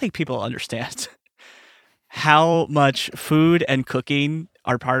 I don't think people understand how much food and cooking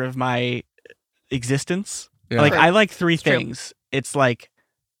are part of my existence. Yeah. Like, I like 3 things. It's like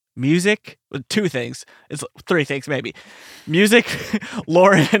music, 2 things. It's 3 things, maybe. Music,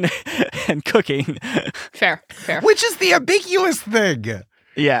 Lauren, and cooking. Fair. Which is the ambiguous thing.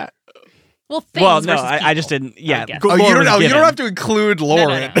 Yeah. Well, no, I just didn't. Yeah. I oh, you don't have to include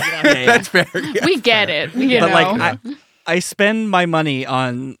Lauren. No. Yeah. That's fair. Yeah, we get it. You but know. like, I spend my money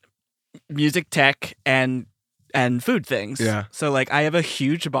on music, tech, and food things. Yeah. So like, I have a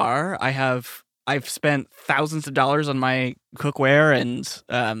huge bar. I've spent thousands of dollars on my cookware and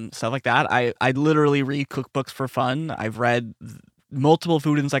stuff like that. I literally read cookbooks for fun. I've read multiple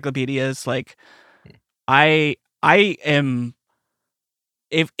food encyclopedias. Like, I am.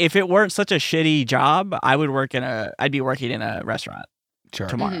 If it weren't such a shitty job, I'd be working in a restaurant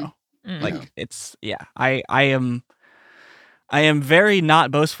tomorrow. Mm-hmm. Like, it's I am very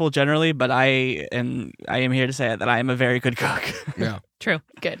not boastful generally, but I am here to say that I am a very good cook. Yeah. True.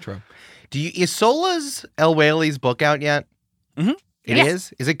 Good. True. Is Sola's El Whaley's book out yet? Mm-hmm. It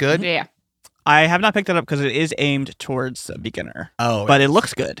is? Is it good? Yeah. I have not picked it up because it is aimed towards a beginner. Oh. But it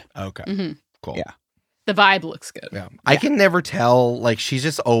looks good. Okay. Mm-hmm. Cool. Yeah. The vibe looks good. Yeah. I can never tell. Like, she's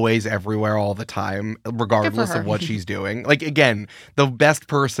just always everywhere all the time, regardless of what she's doing. Like, again, the best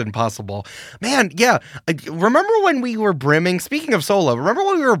person possible. Man, yeah. Remember when we were brimming, speaking of Sola, remember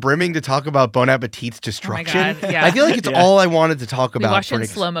when we were brimming to talk about Bon Appetit's destruction? Oh my God, yeah. I feel like it's all I wanted to talk about. We watched it in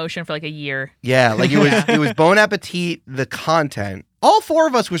slow motion for like a year. Yeah, like it was Bon Appetit, the content. All 4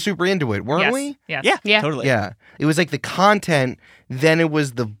 of us were super into it, weren't we? Yes. Yeah, totally. Yeah. It was like the content, then it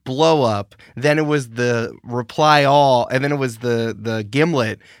was the blow up, then it was the reply all, and then it was the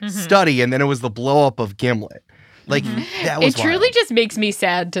Gimlet study, and then it was the blow up of Gimlet. Like that was it truly just makes me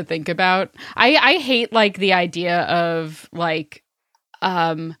sad to think about. I hate like the idea of like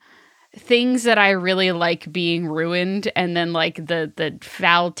things that I really like being ruined, and then like the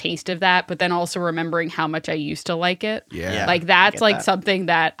foul taste of that, but then also remembering how much I used to like it. Yeah. Like that's like something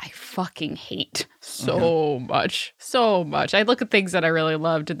that I fucking hate so much. So much. I look at things that I really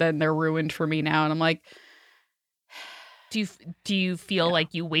loved and then they're ruined for me now, and I'm like, Do you feel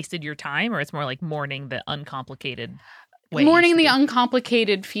like you wasted your time, or it's more like mourning the uncomplicated way? Mourning the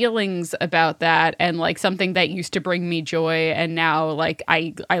uncomplicated feelings about that, and like something that used to bring me joy, and now like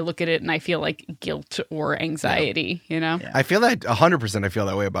I look at it and I feel like guilt or anxiety, you know? I feel that 100%. I feel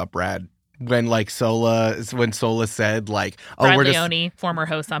that way about Brad. When Sola said like, "Oh, Brad we're Leone, former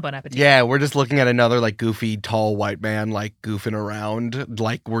host on Bon Appetit. Yeah, we're just looking at another like goofy tall white man like goofing around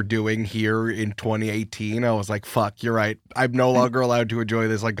like we're doing here in 2018." I was like, "Fuck, you're right. I'm no longer allowed to enjoy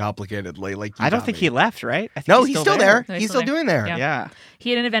this like complicatedly." Like, I don't think he left, right? I think No, he's still there. No, He's still doing there. Yeah. He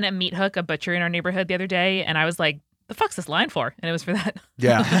had an event at Meat Hook, a butcher in our neighborhood, the other day, and I was like, the fuck's this line for? And it was for that.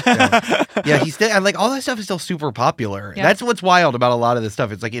 Yeah. He's still, and like all that stuff is still super popular. Yeah. That's what's wild about a lot of this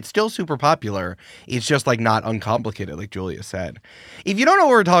stuff. It's like it's still super popular. It's just like not uncomplicated, like Julia said. If you don't know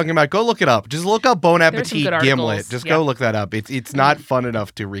what we're talking about, go look it up. Just look up Bon There's some Appetit good Gimlet. articles. Just Yeah. go look that up. It's not fun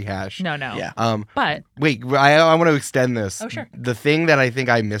enough to rehash. No. Yeah. But Wait, I want to extend this. Oh, sure. The thing that I think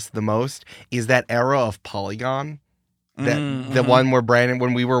I missed the most is that era of Polygon. The one where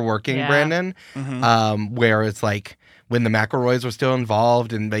when we were working, Yeah. Brandon, where it's like when the McElroys were still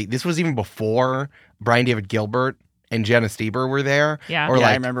involved, and this was even before Brian David Gilbert and Jenna Stieber were there. Yeah. Or I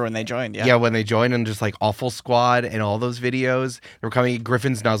like, remember when they joined. yeah, when they joined, and just like Awful Squad and all those videos. They were coming.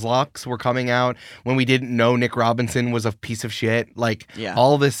 Griffin's Nuzlocke were coming out when we didn't know Nick Robinson was a piece of shit. Like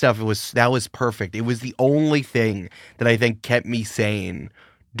all this stuff, that was perfect. It was the only thing that I think kept me sane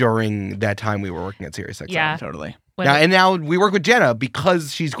during that time we were working at SiriusXM. Yeah. Totally. Now we work with Jenna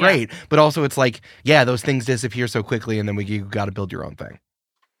because she's great, but also it's like, those things disappear so quickly, and then you got to build your own thing.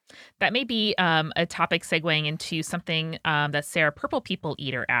 That may be a topic segueing into something that Sarah Purple People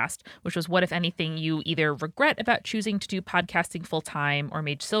Eater asked, which was what, if anything, you either regret about choosing to do podcasting full time, or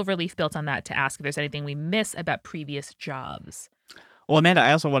made Silverleaf built on that to ask if there's anything we miss about previous jobs. Well, Amanda,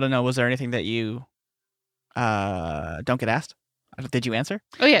 I also want to know, was there anything that you don't get asked? Did you answer?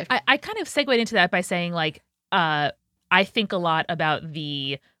 Oh, yeah. I kind of segued into that by saying, like, I think a lot about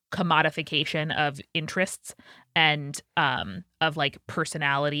the commodification of interests and of like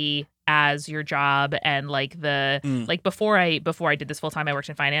personality as your job, and like like before I did this full time, I worked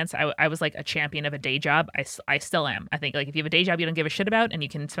in finance. I was like a champion of a day job. I still am. I think like if you have a day job you don't give a shit about, and you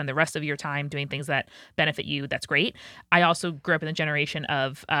can spend the rest of your time doing things that benefit you, that's great. I also grew up in the generation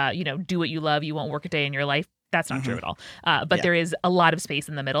of do what you love, you won't work a day in your life. That's not true at all. But there is a lot of space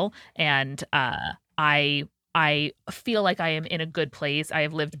in the middle, and I feel like I am in a good place. I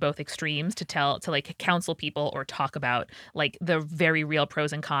have lived both extremes to like counsel people or talk about like the very real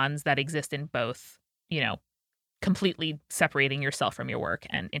pros and cons that exist in both, completely separating yourself from your work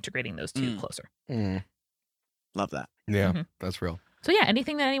and integrating those two closer. Love that. Yeah, that's real. So yeah,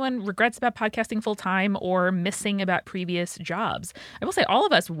 anything that anyone regrets about podcasting full time or missing about previous jobs? I will say all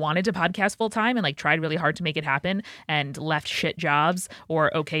of us wanted to podcast full time and like tried really hard to make it happen, and left shit jobs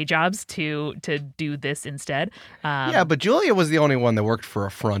or okay jobs to do this instead. But Julia was the only one that worked for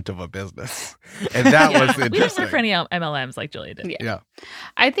a front of a business, and that was interesting. We didn't work for any MLMs like Julia did. Yeah.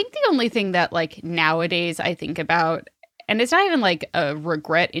 I think the only thing that like nowadays I think about, and it's not even like a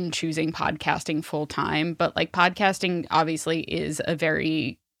regret in choosing podcasting full time, but like podcasting obviously is a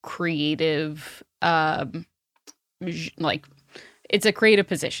very creative, like it's a creative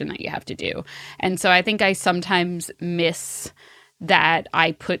position that you have to do. And so I think I sometimes miss that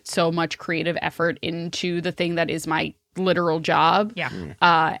I put so much creative effort into the thing that is my literal job.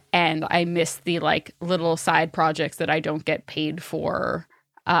 Yeah. And I miss the like little side projects that I don't get paid for.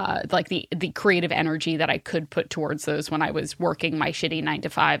 Like the creative energy that I could put towards those when I was working my shitty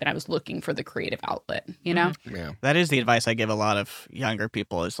 9-to-5 and I was looking for the creative outlet, Yeah. That is the advice I give a lot of younger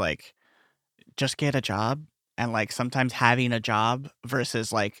people, is like, just get a job. And like sometimes having a job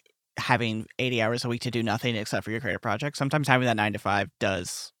versus like having 80 hours a week to do nothing except for your creative project, sometimes having that 9-to-5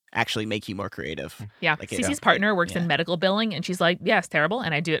 does actually make you more creative. Yeah. Like Cece's partner works in medical billing, and she's like, yeah, it's terrible.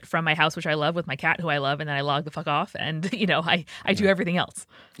 And I do it from my house, which I love, with my cat, who I love, and then I log the fuck off. And, I do everything else.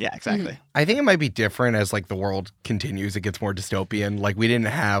 Yeah, exactly. I think it might be different as like the world continues. It gets more dystopian. Like we didn't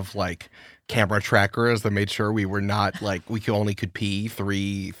have like camera trackers that made sure we were not like we could pee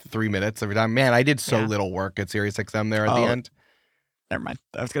three minutes every time. Man, I did so little work at SiriusXM there at the end. Never mind.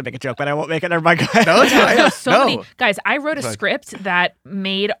 I was going to make a joke, but I won't make it. Never mind. No, it's fine. Many guys. I wrote a script that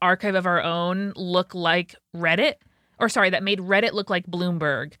made Archive of Our Own look like Reddit. Or sorry, that made Reddit look like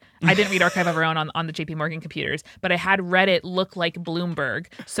Bloomberg. I didn't read Archive of Our Own on the JP Morgan computers, but I had Reddit look like Bloomberg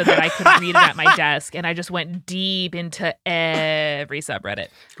so that I could read it at my desk. And I just went deep into every subreddit.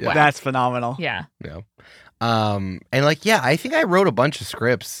 Yeah. Wow. That's phenomenal. Yeah. Yeah. And like, I think I wrote a bunch of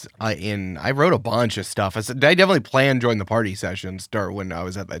scripts I wrote a bunch of stuff. I definitely planned join the party sessions when I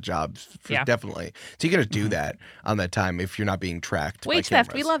was at that job. Definitely. So you got to do that on that time if you're not being tracked. Wage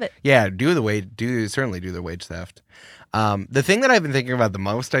theft. We love it. Yeah. Certainly do the wage theft. The thing that I've been thinking about the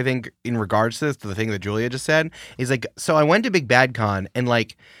most, I think, in regards to this, to the thing that Julia just said, is like, so I went to Big Bad Con, and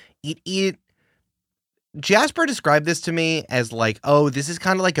like Jasper described this to me as like, oh, this is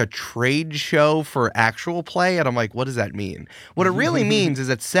kind of like a trade show for actual play. And I'm like, what does that mean? What it really means is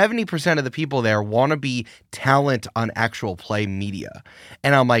that 70% of the people there want to be talent on actual play media.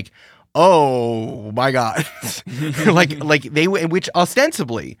 And I'm like, oh my God. like they, which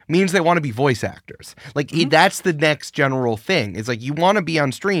ostensibly means they want to be voice actors. Like that's the next general thing. It's like you want to be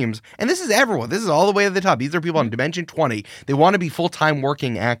on streams, and this is everyone. This is all the way to the top. These are people on Dimension 20. They want to be full-time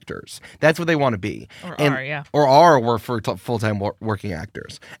working actors. That's what they want to be. Or are full-time working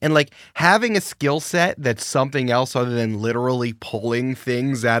actors. And like having a skill set that's something else other than literally pulling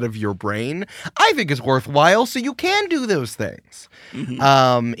things out of your brain, I think is worthwhile, so you can do those things.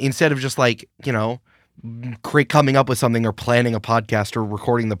 Instead of just like, coming up with something or planning a podcast or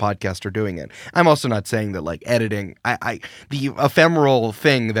recording the podcast or doing it. I'm also not saying that like editing, the ephemeral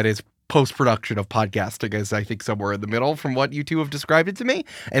thing that is post-production of podcasting is, I think, somewhere in the middle from what you two have described it to me.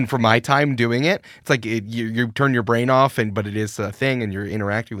 And for my time doing it, it's like you turn your brain off, but it is a thing and you're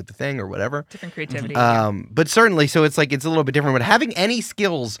interacting with the thing or whatever. Different creativity. But certainly, so it's like it's a little bit different. But having any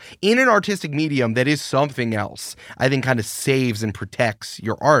skills in an artistic medium that is something else, I think kind of saves and protects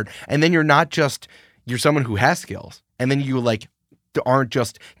your art. And then you're someone who has skills. And then you aren't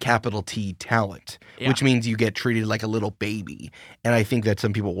just capital T talent, which means you get treated like a little baby. And I think that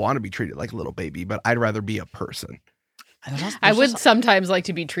some people want to be treated like a little baby, but I'd rather be a person. I would sometimes like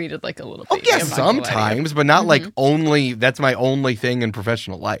to be treated like a little baby. Oh, yes, sometimes, but not like that's my only thing in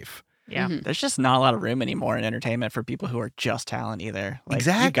professional life. Yeah. There's just not a lot of room anymore in entertainment for people who are just talent either. Like,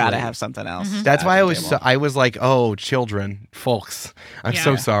 exactly. You got to have something else. That's why I was like, oh, children, folks, I'm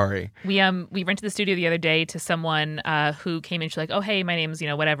so sorry. We rented the studio the other day to someone who came in. She's like, oh, hey, my name's,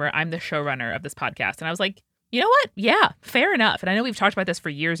 whatever. I'm the showrunner of this podcast. And I was like, you know what? Yeah, fair enough. And I know we've talked about this for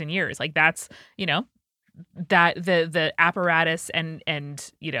years and years. Like that's, that the apparatus and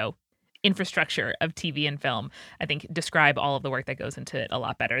infrastructure of TV and film, I think, describe all of the work that goes into it a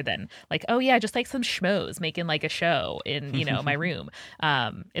lot better than like, oh yeah, just like some schmoes making like a show in, my room.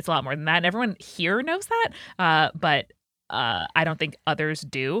 It's a lot more than that. And everyone here knows that. But I don't think others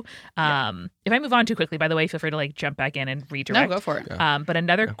do. If I move on too quickly, by the way, feel free to jump back in and redirect. No, go for it. But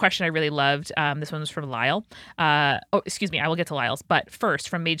another question I really loved, this one was from Lyle. I will get to Lyle's. But first,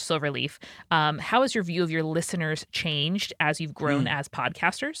 from Mage Silverleaf, how has your view of your listeners changed as you've grown as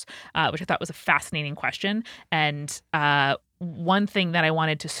podcasters? Which I thought was a fascinating question. And one thing that I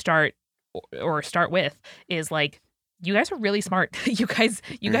wanted to start with is you guys are really smart. You guys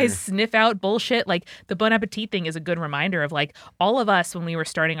sniff out bullshit. Like the Bon Appetit thing is a good reminder of all of us when we were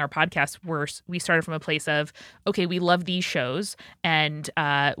starting our podcast, we started from a place of, okay, we love these shows and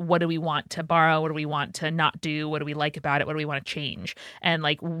what do we want to borrow? What do we want to not do? What do we like about it? What do we want to change? And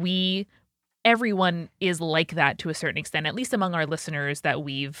everyone is like that to a certain extent, at least among our listeners that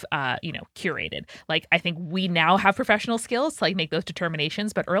we've, curated. I think we now have professional skills to make those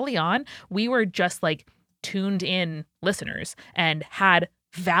determinations. But early on, we were just tuned in listeners and had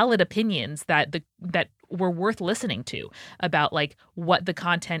valid opinions that were worth listening to about what the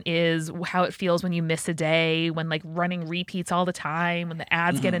content is, how it feels when you miss a day, when running repeats all the time, when the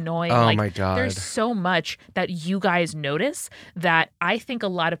ads get annoying. Oh my God. There's so much that you guys notice that I think a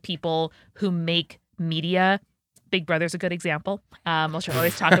lot of people who make media, Big Brother's a good example, which I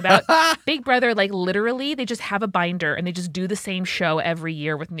always talk about. Big Brother, literally, they just have a binder and they just do the same show every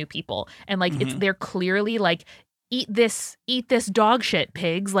year with new people. And they're clearly eat this dog shit,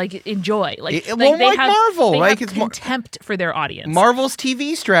 pigs. Enjoy. They have Marvel. They have contempt for their audience. Marvel's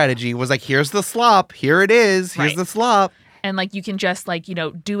TV strategy was here's the slop. Here it is. Here's the slop. And you can just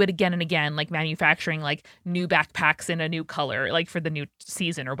do it again and again, manufacturing new backpacks in a new color, for the new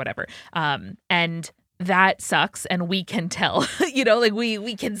season or whatever. And that sucks, and we can tell,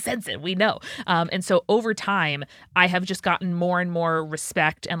 we can sense it, we know. And so over time, I have just gotten more and more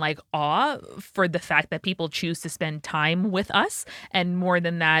respect and awe for the fact that people choose to spend time with us, and more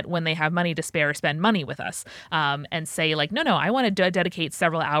than that, when they have money to spare, spend money with us, and say no, I want to dedicate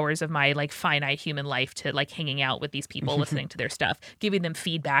several hours of my finite human life to hanging out with these people, listening to their stuff, giving them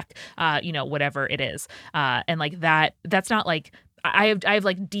feedback, whatever it is. And that's not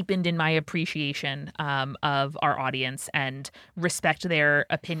I've deepened in my appreciation of our audience and respect their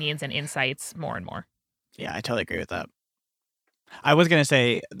opinions and insights more and more. Yeah, I totally agree with that. I was going to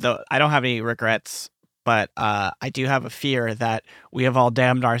say, though, I don't have any regrets, but I do have a fear that we have all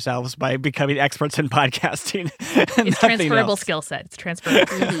damned ourselves by becoming experts in podcasting. It's transferable skill set. It's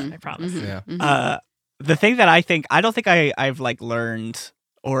transferable. I promise. Yeah. The thing that I don't think I've learned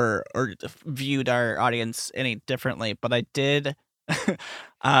or viewed our audience any differently, but I did.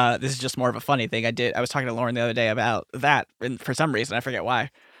 This is just more of a funny thing. I was talking to Lauren the other day about that, and for some reason I forget why.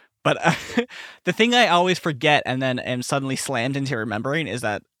 But the thing I always forget and then am suddenly slammed into remembering is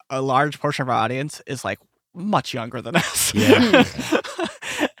that a large portion of our audience is much younger than us. Yeah.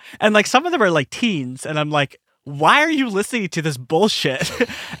 And some of them are teens, and I'm like, why are you listening to this bullshit?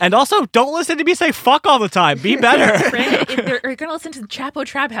 And also, don't listen to me say fuck all the time. Be better. They're going to listen to Chapo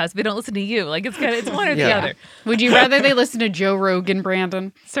Trap House. They don't listen to you. It's one or the other. Would you rather they listen to Joe Rogan,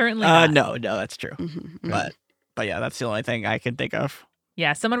 Brandon? Certainly not. No, that's true. But yeah, that's the only thing I can think of.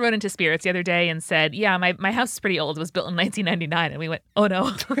 Yeah, someone wrote into Spirits the other day and said, yeah, my house is pretty old. It was built in 1999. And we went, oh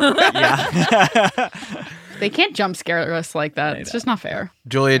no. Yeah. They can't jump scare us like that. It's just not fair.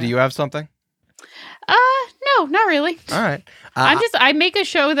 Julia, do you have something? No, not really. All right. I make a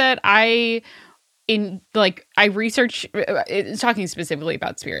show that I research, talking specifically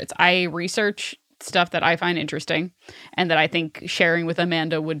about spirits, I research stuff that I find interesting and that I think sharing with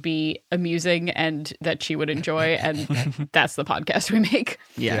Amanda would be amusing and that she would enjoy. And that's the podcast we make.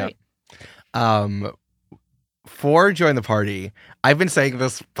 Yeah. For Join the Party, I've been saying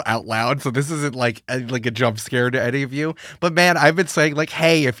this out loud, so this isn't like a jump scare to any of you. But man, I've been saying like,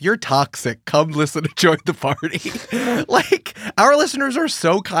 hey, if you're toxic, come listen to Join the Party. Like, our listeners are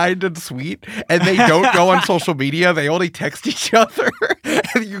so kind and sweet, and they don't go on social media. They only text each other.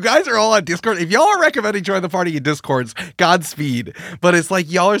 And you guys are all on Discord. If y'all are recommending Join the Party in Discords, Godspeed. But it's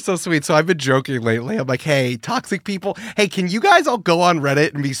like, y'all are so sweet. So I've been joking lately. I'm like, hey, toxic people. Hey, can you guys all go on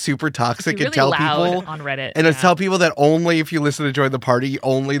Reddit and be super toxic Be and really tell loud people on Reddit. and tell people that only if you listen to Join the Party,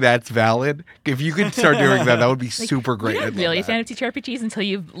 only that's valid? If you could start doing that, that would be super great. You're I'd not love really a that. fan of TTRPGs until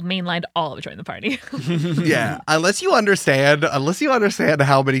you've mainlined all of Join the Party. Yeah, unless you understand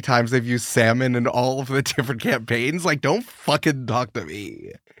how many times they've used salmon in all of the different campaigns, like, don't fucking talk to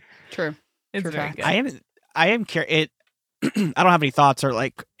me. True. It's True very fact. good. I am curious. I don't have any thoughts or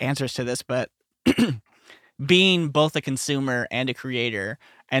like answers to this, but being both a consumer and a creator,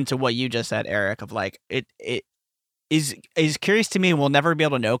 and to what you just said, Eric, of like it is curious to me, and we'll never be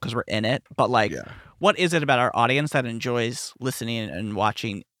able to know because we're in it. But like, what is it about our audience that enjoys listening and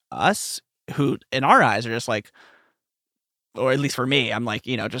watching us, who in our eyes are just like, or at least for me, I'm like,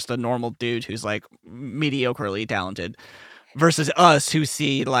 just a normal dude who's like mediocrely talented, versus us who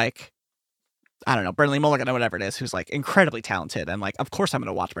see like, I don't know, Brennan Lee Mulligan or whatever it is, who's like incredibly talented. And like, of course I'm going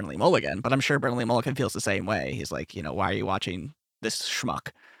to watch Brennan Lee Mulligan, but I'm sure Brennan Lee Mulligan feels the same way. He's like, why are you watching this schmuck?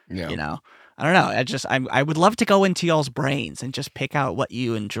 Yeah. I don't know. I would love to go into y'all's brains and just pick out what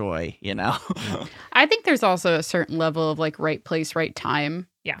you enjoy, I think there's also a certain level of like right place, right time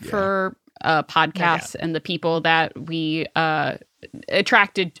for podcasts and the people that we are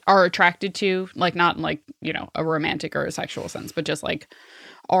attracted to, like not in like, a romantic or a sexual sense, but just like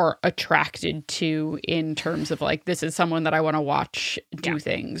are attracted to in terms of like, this is someone that I want to watch do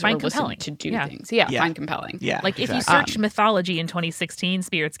things Find or listen compelling. to do Yeah. things. Yeah, find compelling. Yeah. Like if you exactly. searched mythology in 2016,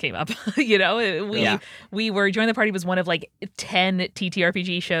 spirits came up. We were Join the Party was one of like 10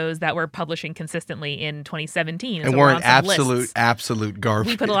 TTRPG shows that were publishing consistently in 2017, And so we're on an some lists. absolute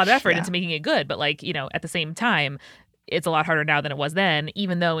garbage. We put a lot of effort into making it good, but like at the same time, it's a lot harder now than it was then.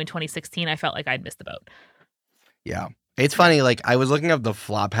 Even though in 2016 I felt like I'd missed the boat. Yeah. It's funny, like, I was looking up the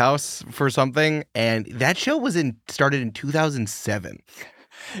Flophouse for something, and that show started in 2007.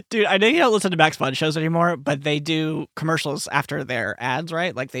 Dude, I know you don't listen to Max Fun shows anymore, but they do commercials after their ads,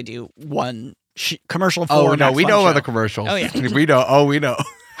 right? Like they do one commercial for Oh, no, Max we Fun know show. about the commercials. Oh, yeah. We know.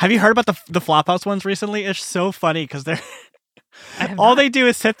 Have you heard about the Flophouse ones recently? It's so funny because they're I have all not. they do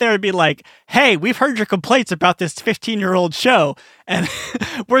is sit there and be like, "Hey, we've heard your complaints about this 15-year-old show, and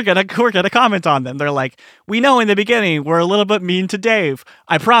we're gonna comment on them." They're like, "We know in the beginning we're a little bit mean to Dave.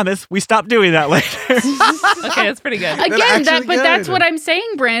 I promise we stopped doing that later." Okay, that's pretty good. Again, actually that's good. what I'm saying,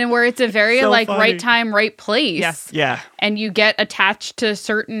 Brandon, where it's a very So like funny. right time, right place. Yes. Yeah. And you get attached to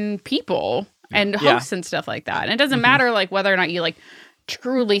certain people and Yeah. hosts and stuff like that. And it doesn't matter like whether or not you like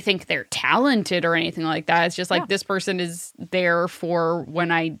truly think they're talented or anything like that. It's just like this person is there for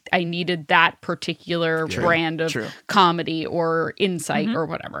when I needed that particular brand of True. comedy or insight or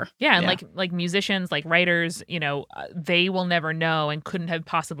whatever. Yeah, and Yeah. like musicians, like writers, they will never know and couldn't have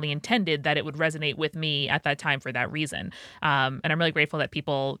possibly intended that it would resonate with me at that time for that reason. And I'm really grateful that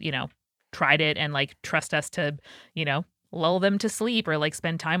people, tried it and like trust us to, lull them to sleep or like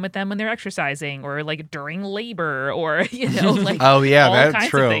spend time with them when they're exercising or like during labor or like Oh, yeah, all that's kinds of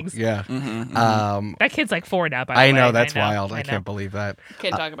true. things. Yeah. Mm-hmm. That kid's like 4 now, by the I way. know, that's know, wild. I know. can't believe that.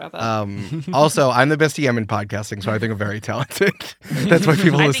 Can't talk about that. Also, I'm the best DM in podcasting, so I think I'm very talented. That's why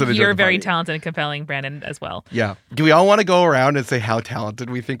people I listen think to you're Join the very Party. talented and compelling, Brandon, as well. Yeah. Do we all want to go around and say how talented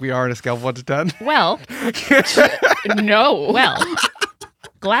we think we are on a scale of 1 to 10? Well, No. well.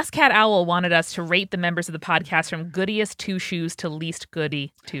 Glass Cat Owl wanted us to rate the members of the podcast from goodiest 2 shoes to least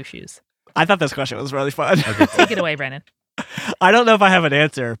goody 2 shoes. I thought this question was really fun. Take it away, Brandon. I don't know if I have an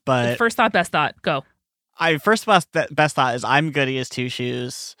answer, but First thought, best thought. Go. best thought is I'm goody as 2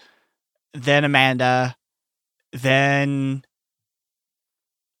 shoes, then Amanda, then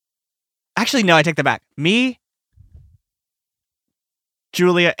actually no, I take that back. Me,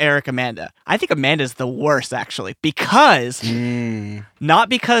 Julia, Eric, Amanda. I think Amanda's the worst actually because not I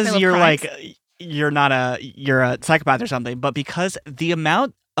because love you're crimes. like you're a psychopath or something, but because the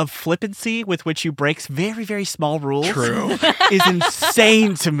amount of flippancy with which you break very, very small rules True. is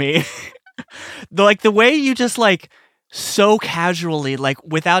insane to me. The way you just like so casually, like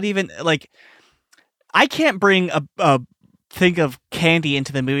without even like, I can't bring a thing of candy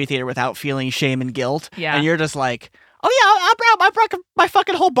into the movie theater without feeling shame and guilt. Yeah. And you're just like, Oh yeah, I brought my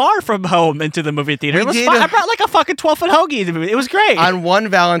fucking whole bar from home into the movie theater. We It was did fun. a- I brought like a fucking 12-foot hoagie. It was great. On one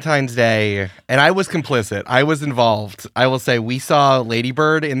Valentine's Day, and I was complicit. I was involved. I will say we saw Lady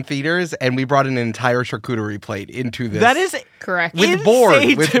Bird in theaters, and we brought an entire charcuterie plate into this. That is Correct. with board.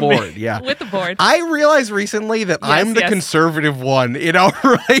 insane With to me. board, yeah. With the board. I realized recently that I'm the yes. conservative one in our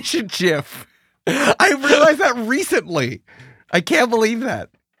relationship. I realized that recently. I can't believe that.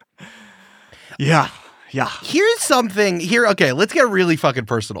 Yeah. Here's something here. Okay, let's get really fucking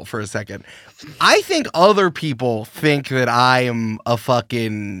personal for a second. I think other people think that I am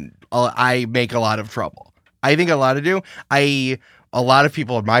I make a lot of trouble. I think a lot of do. A lot of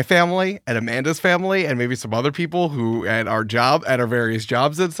people in my family and Amanda's family and maybe some other people who at our various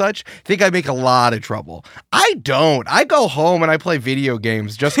jobs and such think I make a lot of trouble. I don't. I go home and I play video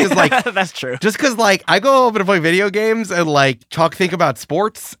games just because like That's true. just because like I go home and play video games and like think about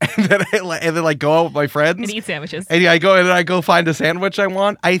sports and then go out with my friends And eat sandwiches. and I go find a sandwich I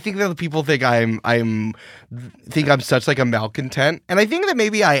want. I think that the people think I'm such like a malcontent, and I think that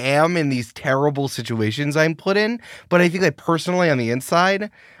maybe I am in these terrible situations I'm put in. But I think that personally on the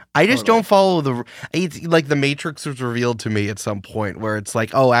inside, I just don't follow it's like the Matrix was revealed to me at some point where it's like,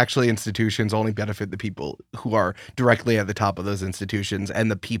 oh, actually institutions only benefit the people who are directly at the top of those institutions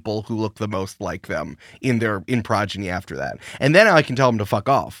and the people who look the most like them in progeny after that. And then I can tell them to fuck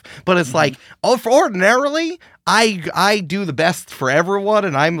off. But it's like, ordinarily, I do the best for everyone,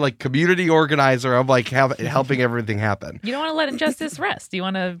 and I'm like community organizer. I'm like helping everything happen. You don't want to let injustice rest. You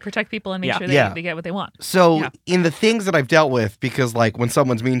want to protect people and make sure they get what they want. So in the things that I've dealt with, because like when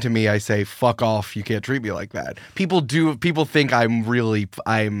someone's mean to me, I say, fuck off, you can't treat me like that. People think I'm a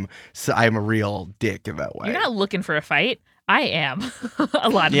real dick in that way. You're not looking for a fight. I am a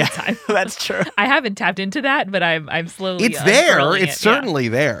lot of the time. That's true. I haven't tapped into that, but I'm slowly. It's there. unfurling It's it. certainly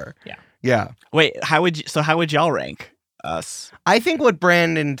there. Yeah. Yeah. Wait, how would y'all rank us? I think what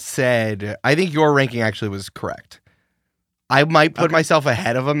Brandon said, I think your ranking actually was correct. I might put myself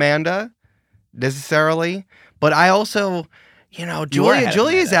ahead of Amanda necessarily, but I also,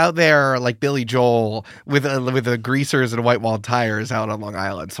 Julia's out there like Billy Joel with the greasers and white walled tires out on Long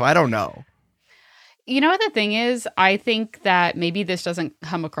Island. So I don't know. You know what the thing is? I think that maybe this doesn't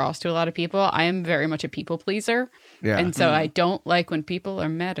come across to a lot of people. I am very much a people pleaser. Yeah. And so I don't like when people are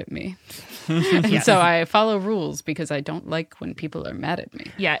mad at me. And so I follow rules because I don't like when people are mad at me.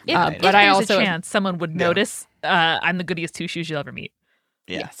 Yeah, But if I there's also a chance someone would notice, I'm the goodiest two shoes you'll ever meet.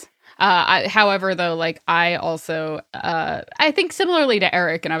 Yes. However, though, like I also, I think similarly to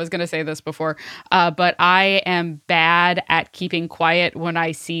Eric, and I was going to say this before, but I am bad at keeping quiet when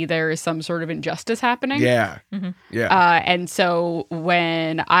I see there is some sort of injustice happening. Yeah. Mm-hmm. Yeah. And so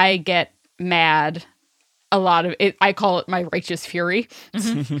when I get mad, a lot of it, I call it my righteous fury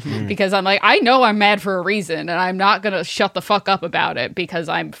because I'm like, I know I'm mad for a reason and I'm not going to shut the fuck up about it because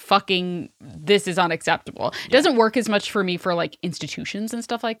this is unacceptable. It doesn't work as much for me for like institutions and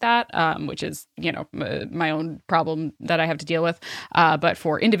stuff like that, which is, my own problem that I have to deal with. But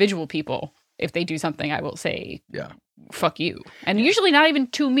for individual people, if they do something, I will say, fuck you. And usually not even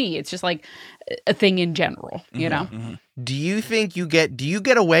to me. It's just like a thing in general, you know? Mm-hmm. Do you think do you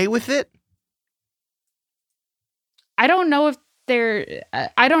get away with it? I don't know if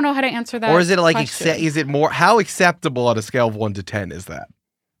I don't know how to answer that. Or is it like, question. how acceptable on a scale of 1 to 10 is that?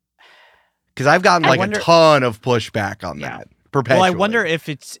 Because I've gotten wonder- a ton of pushback on that. Perpetually. Well, I wonder if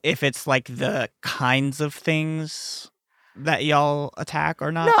it's like the kinds of things that y'all attack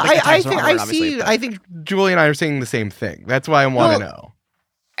or not. No, Like, I attacks are think hard, obviously, but- I think Julie and I are saying the same thing. That's why I want to know.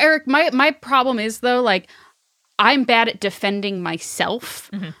 Eric, my problem is though, like, I'm bad at defending myself.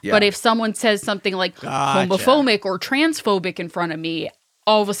 Yeah. But if someone says something like homophobic or transphobic in front of me,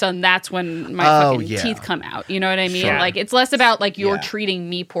 all of a sudden that's when my fucking teeth come out. You know what I mean? Sure. Like, it's less about like you're treating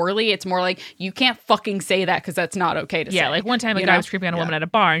me poorly. It's more like you can't fucking say that because that's not okay to say. Yeah, like one time a guy was creeping on a woman at a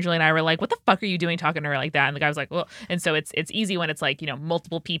bar, and Julie and I were like, "What the fuck are you doing talking to her like that?" And the guy was like, "Well," and so it's easy when it's like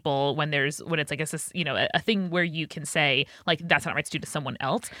multiple people when it's like a thing where you can say like that's not right to do to someone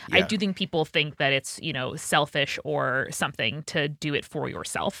else. Yeah. I do think people think that it's selfish or something to do it for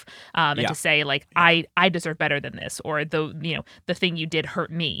yourself, and to say like I deserve better than this, or the thing you did hurt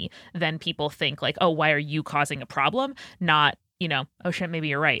me, then people think like, oh, why are you causing a problem? Not, oh shit, maybe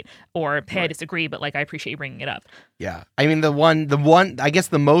you're right. Or, hey, I disagree, but like, I appreciate you bringing it up. Yeah. I mean, the one, I guess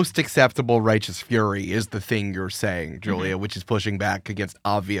the most acceptable righteous fury is the thing you're saying, Julia, which is pushing back against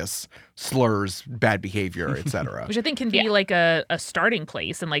obvious slurs, bad behavior, etc. Which I think can be like a starting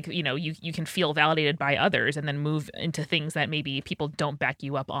place, and like, you can feel validated by others and then move into things that maybe people don't back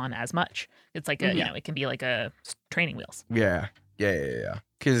you up on as much. It's like it can be like a training wheels. Yeah.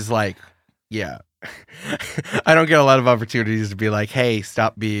 Because like, I don't get a lot of opportunities to be like, hey,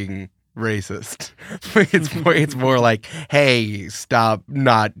 stop being racist. It's more like, hey, stop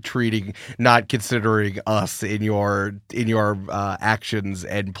not considering us in your actions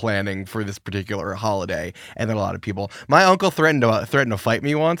and planning for this particular holiday. And then a lot of people, my uncle threatened to fight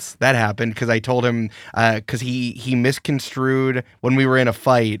me once. That happened because I told him because he misconstrued when we were in a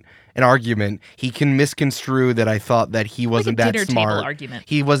fight. An argument, he can misconstrue that I thought that he wasn't like a that dinner smart. table argument.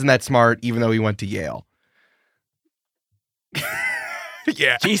 He wasn't that smart, even though he went to Yale.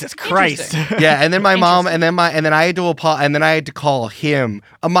 Yeah. Jesus Christ. Yeah, and then my mom, and then I had to call him.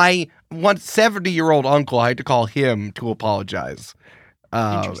 My 70-year-old uncle. I had to call him to apologize.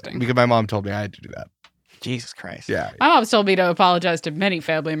 Interesting. Because my mom told me I had to do that. Jesus Christ. Yeah. My mom's told me to apologize to many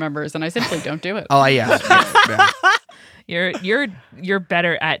family members, and I simply don't do it. Oh yeah. You're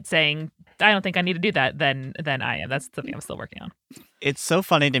better at saying, I don't think I need to do that than I am. That's something I'm still working on. It's so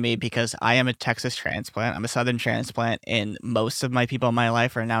funny to me because I am a Texas transplant. I'm a Southern transplant, and most of my people in my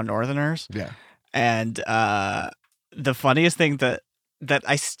life are now Northerners. Yeah. And the funniest thing that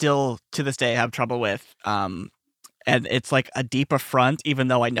I still to this day have trouble with, and it's like a deep affront, even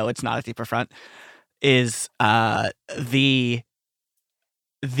though I know it's not a deep affront, is the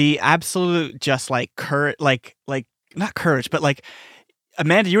absolute just like like not courage, but like,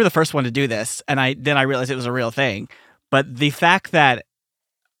 Amanda, you were the first one to do this, and I realized it was a real thing. But the fact that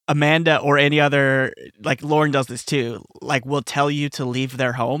Amanda or any other, like Lauren does this too, like will tell you to leave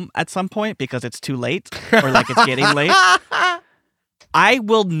their home at some point because it's too late or like it's getting late. I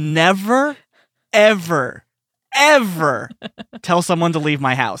will never, ever, ever tell someone to leave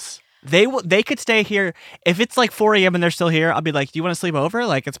my house. They could stay here. If it's like 4 a.m. and they're still here, I'll be like, do you want to sleep over?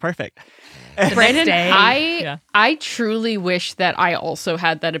 Like, it's perfect. Brandon, day, I truly wish that I also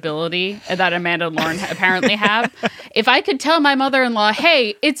had that ability that Amanda and Lauren apparently have. If I could tell my mother-in-law,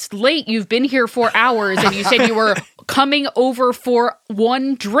 hey, it's late, you've been here 4 hours, and you said you were coming over for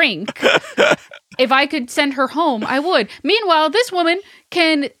one drink, if I could send her home, I would. Meanwhile, this woman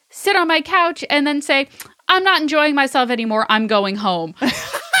can sit on my couch and then say, I'm not enjoying myself anymore, I'm going home.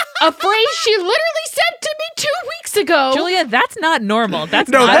 A phrase she literally said to me 2 weeks ago. Julia, that's not normal. That's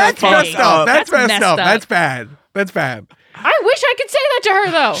No, not that's okay. messed up. That's messed up. up. That's bad. That's bad. I wish I could say that to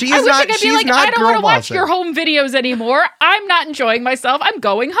her, though. She I is wish not- I could be she's like, not I don't want to girl watch bossing. your home videos anymore. I'm not enjoying myself. I'm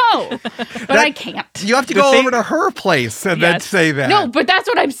going home. But I can't. You have to go over to her place and then Yes. say that. No, but that's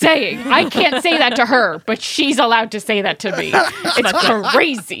what I'm saying. I can't say that to her, but she's allowed to say that to me. It's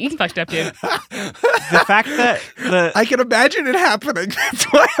crazy. Fucked up, dude. The fact that I can imagine it happening. That's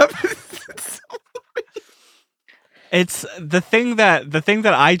what happens. it's the thing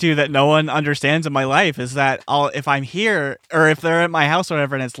that I do that no one understands in my life is that if I'm here or if they're at my house or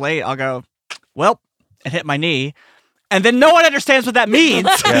whatever and it's late, I'll go, well, and hit my knee. And then no one understands what that means.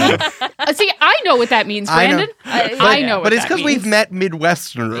 See, I know what that means, I know. Brandon. I know what But it's that because means. we've met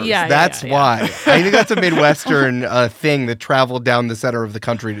Midwesterners. Yeah, That's yeah. why. I think that's a Midwestern thing that traveled down the center of the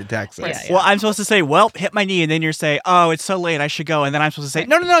country to Texas. Yeah. Well, I'm supposed to say, well, hit my knee. And then you're saying, oh, it's so late, I should go. And then I'm supposed to say,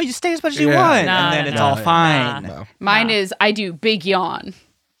 no, you stay as much as you Yeah. want. No, and then no, it's no, all no. fine. No. Mine is, I do big yawn.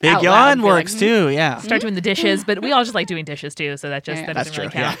 Big Out loud, yawn be like, works too, yeah. Start doing the dishes, but we all just like doing dishes too, so that Yeah, that that's doesn't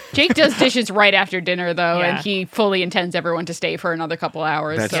really true, count. Jake does dishes right after dinner, though, Yeah. and he fully intends everyone to stay for another couple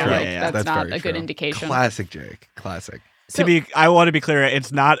hours. That's so true. like, Yeah, that's not very a good true. indication. Classic Jake. Classic. I want to be clear,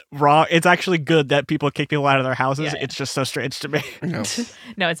 it's not wrong. It's actually good that people kick people out of their houses. Yeah. It's just so strange to me. No.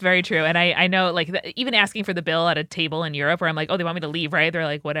 No, it's very true, and I know like even asking for the bill at a table in Europe, where I'm like, oh, they want me to leave, right? They're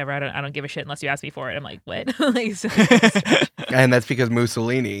like, whatever, I don't give a shit unless you ask me for it. I'm like, what? Like, so- And that's because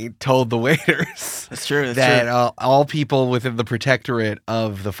Mussolini told the waiters That's true. that all people within the protectorate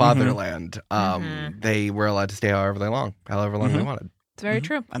of the fatherland, Mhm. they were allowed to stay however long they wanted. it's very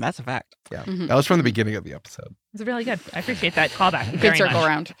true. And that's a fact. Yeah, Mhm. that was from the beginning of the episode. It's really good. I appreciate that callback. Good very circle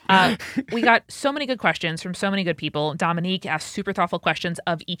much. round. We got so many good questions from so many good people. Dominique asked super thoughtful questions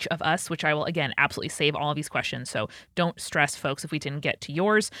of each of us, which I will, again, absolutely save all of these questions. So don't stress, folks, if we didn't get to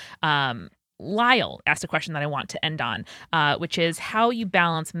yours. Lyle asked a question that I want to end on, which is how you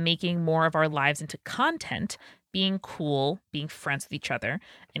balance making more of our lives into content, being cool, being friends with each other,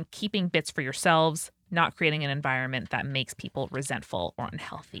 and keeping bits for yourselves, not creating an environment that makes people resentful or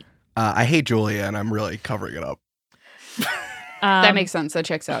unhealthy. I hate Julia, and I'm really covering it up. That makes sense. That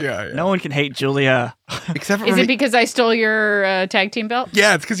checks out. Yeah. No one can hate Julia. Except for Is me. it because I stole your tag team belt?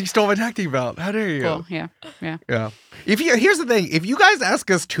 Yeah, it's because you stole my tag team belt. How dare you? Cool. Yeah. Yeah. Here's the thing. If you guys ask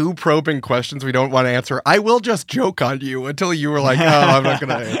us two probing questions we don't want to answer, I will just joke on you until you were like, oh, I'm not going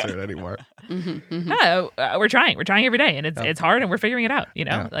to answer it anymore. We're trying. We're trying every day, and it's hard, and we're figuring it out. You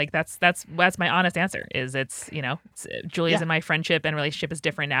know, Yeah. like that's my honest answer. Is Julia's and my friendship and relationship is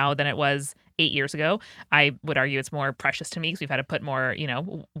different now than it was 8 years ago. I would argue it's more precious to me because we've had to put more,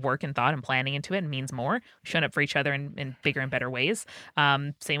 work and thought and planning into it, and means more. We've shown up for each other in bigger and better ways.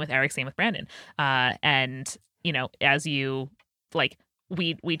 Same with Eric, same with Brandon. And, as you like,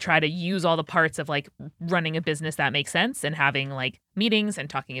 we try to use all the parts of like running a business that makes sense, and having like meetings and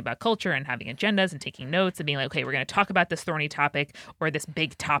talking about culture and having agendas and taking notes and being like, okay, we're going to talk about this thorny topic or this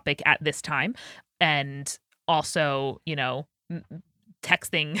big topic at this time. And also,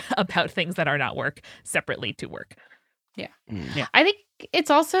 texting about things that are not work separately to work. Yeah. Yeah. I think it's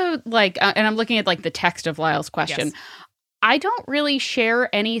also like, and I'm looking at like the text of Lyle's question. Yes. I don't really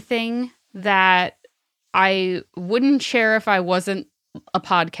share anything that I wouldn't share if I wasn't a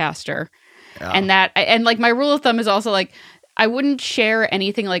podcaster. Yeah. And like my rule of thumb is also like, I wouldn't share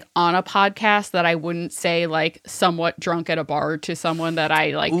anything like on a podcast that I wouldn't say like somewhat drunk at a bar to someone that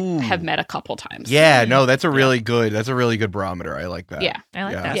I like have met a couple times. Yeah, no, that's a really good barometer. I like that. Yeah. I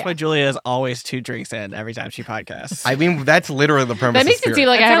like that. That's why Julia is always 2 drinks in every time she podcasts. I mean, that's literally the premise. That makes it seem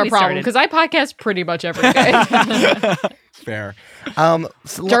like That's I how have a we problem started. because I podcast pretty much every day. fair.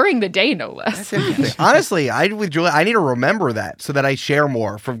 So During the day, no less. that's interesting. Honestly, with Julia, I need to remember that so that I share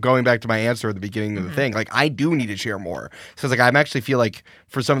more. From going back to my answer at the beginning of the thing, like I do need to share more. So it's like I'm actually feel like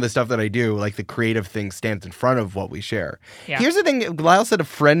for some of the stuff that I do, like the creative thing stands in front of what we share. Yeah. Here's the thing: Lyle said, a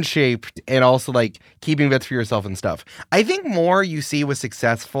friend shaped, and also like keeping bits for yourself and stuff. I think more you see with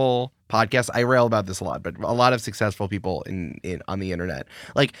successful podcasts. I rail about this a lot, but a lot of successful people on the internet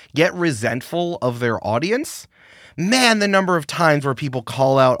like get resentful of their audience. Man, the number of times where people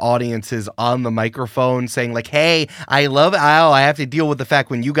call out audiences on the microphone saying like, hey, I have to deal with the fact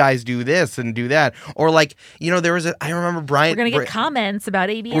when you guys do this and do that. Or like, I remember Brian. We're going to get comments about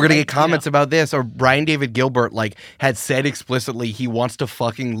ABM. We're going to get comments about this. Or Brian David Gilbert like had said explicitly he wants to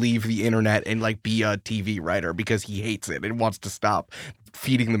fucking leave the internet and like be a TV writer because he hates it and wants to stop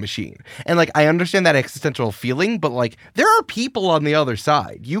feeding the machine. And like I understand that existential feeling, but like there are people on the other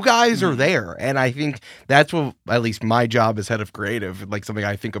side. You guys are there. And I think that's what at least my job as head of creative, like something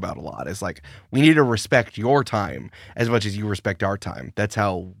I think about a lot is like we need to respect your time as much as you respect our time. That's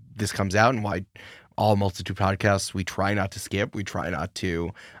how this comes out, and why all Multitude podcasts we try not to skip. We try not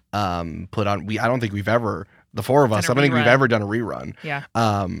to put on I don't think we've ever, the four of us, I don't think we've ever done a rerun. Yeah.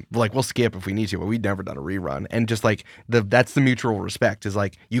 Like we'll skip if we need to, but we've never done a rerun. And just like that's the mutual respect is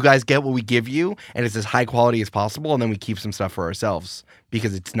like you guys get what we give you and it's as high quality as possible, and then we keep some stuff for ourselves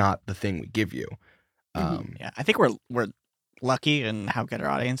because it's not the thing we give you. Yeah, I think we're lucky in how good our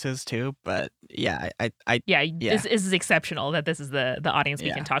audience is too. But yeah, This is exceptional that this is the audience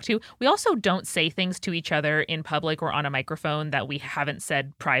we can talk to. We also don't say things to each other in public or on a microphone that we haven't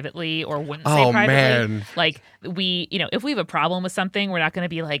said privately or wouldn't say privately. Man. Like we, if we have a problem with something, we're not going to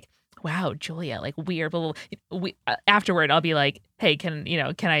be like, wow, Julia, like weird, blah, blah, blah. We afterward, I'll be like, hey, can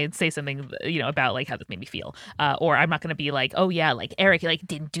I say something, about like how this made me feel? Or I'm not going to be like, oh yeah, like Eric, like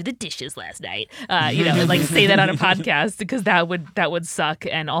didn't do the dishes last night. And like say that on a podcast because that would suck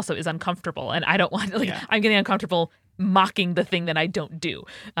and also is uncomfortable. And I don't want I'm getting uncomfortable mocking the thing that I don't do.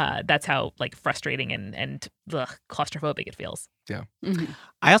 That's how like frustrating and claustrophobic it feels. Yeah. Mm-hmm.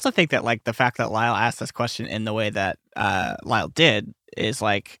 I also think that like the fact that Lyle asked this question in the way that Lyle did is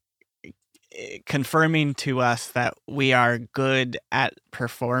like confirming to us that we are good at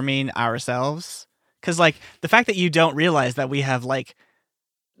performing ourselves. Because like the fact that you don't realize that we have like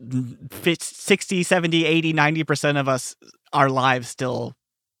 60, 70, 80, 90% of us, our lives still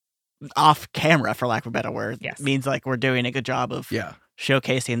off camera, for lack of a better word, means like we're doing a good job of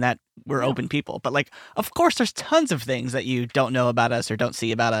showcasing that we're open people. But like, of course, there's tons of things that you don't know about us or don't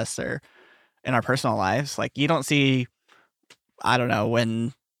see about us or in our personal lives. Like you don't see, I don't know,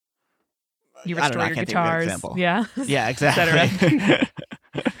 when you restore your guitars. Yeah. Yeah, exactly.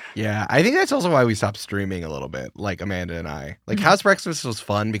 Yeah, I think that's also why we stopped streaming a little bit, like Amanda and I. Like House Breakfast was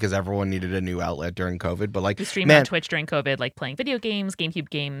fun because everyone needed a new outlet during COVID, but like we streamed on Twitch during COVID, like playing video games, GameCube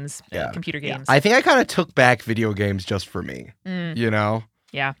games, computer games. I think I kind of took back video games just for me, Yeah.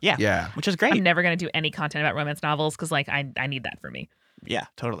 Yeah. Which is great. I'm never going to do any content about romance novels because like I need that for me. Yeah,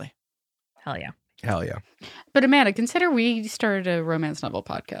 totally. Hell yeah. Hell yeah. But Amanda, consider we started a romance novel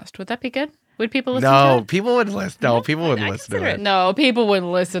podcast. Would that be good? Would people listen to it? People would listen. No, people wouldn't listen to it. No, people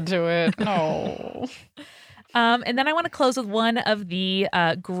wouldn't listen to it. No. And then I want to close with one of the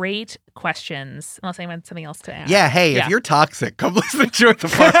great questions, unless anyone has something else to add. Yeah, hey, Yeah. if you're toxic, come listen to Join the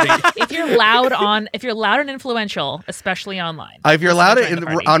Party. If you're loud and influential, especially online. If you're listen loud to Join the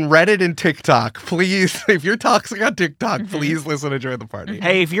Party. on Reddit and TikTok, please, if you're toxic on TikTok, please listen to Join the Party.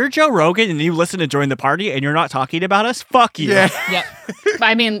 Hey, if you're Joe Rogan and you listen to Join the Party and you're not talking about us, fuck you. Yeah. Yep,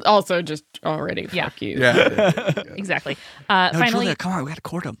 I mean, also just already Yeah. fuck you. Yeah. exactly. No, Finally, Julia, come on, we gotta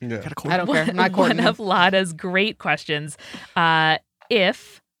court him. Yeah. Gotta court I him. don't care. I'm not one courting of Lada's great questions.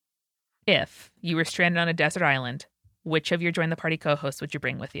 If you were stranded on a desert island, which of your Join the Party co-hosts would you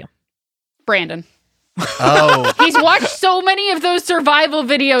bring with you? Brandon. Oh. He's watched so many of those survival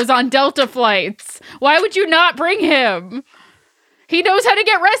videos on Delta flights. Why would you not bring him? He knows how to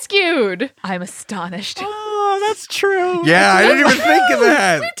get rescued. I'm astonished. Oh, that's true. Yeah, I didn't even think of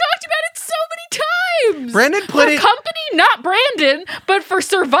that. We talked about it so many times. Brandon put for it. company, not Brandon, but for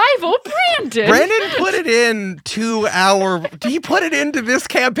survival, Brandon. Brandon put it in he put it into this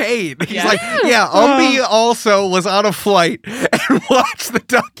campaign. He's Yeah. like, yeah, Umbi also was on a flight and watched the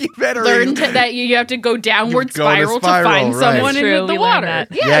documentary. Learned that you have to go downward You go in a spiral to spiral, find right. someone True, in we the learned water. that.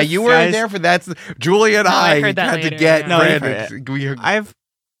 Yes. Yeah, you weren't Guys. there for that. Julie and I I heard that had to later, get yeah. No, you've heard Brandon.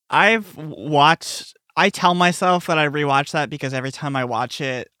 I've watched. I tell myself that I rewatch that because every time I watch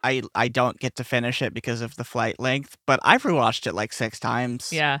it, I don't get to finish it because of the flight length. But I've rewatched it like 6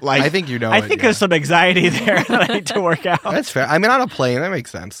 times. Yeah. like I think you know. I it, think yeah. there's some anxiety there that I need to work out. That's fair. I mean, on a plane, that makes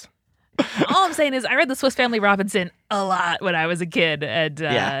sense. All I'm saying is I read the Swiss Family Robinson a lot when I was a kid, and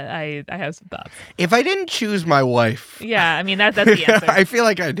Yeah. I have some thoughts. If I didn't choose my wife, Yeah, I mean, that's the answer. I feel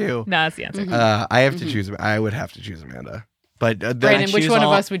like I do. No, that's the answer. I have to choose. I would have to choose Amanda. But then Brandon, which choose one of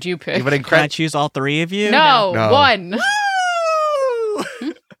all- us would you pick? but Can I choose all 3 of you? No, No. one.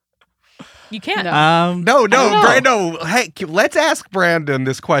 You can't. No. No, don't know. Brandon. Hey, let's ask Brandon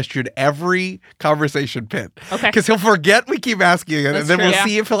this question every conversation pit. Okay. Because he'll forget we keep asking it, That's and then true, we'll yeah.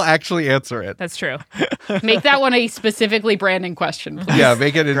 see if he'll actually answer it. That's true. Make that one a specifically Brandon question, please. Yeah,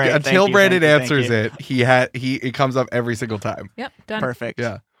 make it Great, until thank you, Brandon thank you, answers thank it. It comes up every single time. Yep, done. Perfect.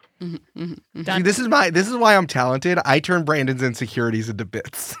 Yeah. Done. See, this is why I'm talented. I turn Brandon's insecurities into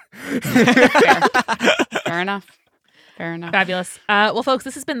bits. Fair enough. Fair enough. Fabulous. Well, folks,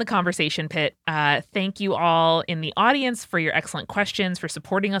 this has been the Conversation Pit. Thank you all in the audience for your excellent questions, for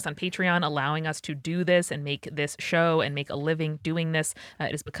supporting us on Patreon, allowing us to do this and make this show and make a living doing this.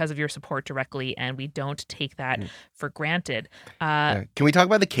 It is because of your support directly, and we don't take that for granted. Yeah. Can we talk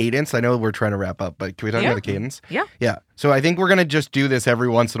about the cadence? I know we're trying to wrap up, but can we talk Yeah. about the cadence? Yeah. Yeah. So I think we're gonna just do this every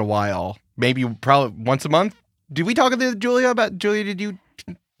once in a while. Maybe probably once a month. Did we talk to Julia? Did you?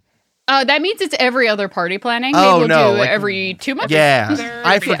 That means it's every other party planning. Oh, Maybe we'll no, do like- every 2 months. Yeah. Third,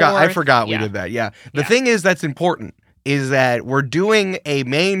 I forgot fourth. we Yeah. did that. Yeah. The Yeah. thing is that's important is that we're doing a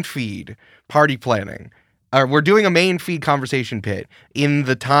main feed party planning. We're doing a main feed conversation pit in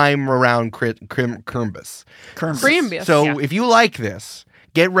the time around Crimbus. Crimbus. So Yeah. if you like this,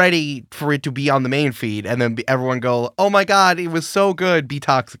 get ready for it to be on the main feed, and then everyone go, "Oh my god, it was so good!" Be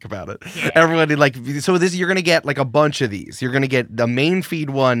toxic about it. Yeah. Everybody you're gonna get like a bunch of these. You're gonna get the main feed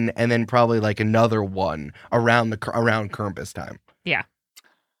one, and then probably like another one around Crimbus time. Yeah.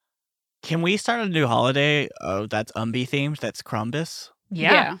 Can we start a new holiday that's Umbi themed? That's Crumbus?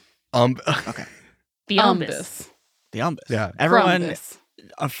 Yeah. Okay. The Umbus. The Umbus. Yeah. Everyone Crumbus.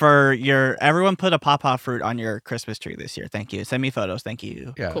 everyone put a pawpaw fruit on your Christmas tree this year. Thank you. Send me photos. Thank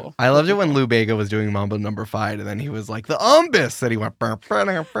you. Yeah. Cool. I loved it when Lou Bega was doing Mambo number 5, and then he was like, the Umbus, and he went, "Burr, burr,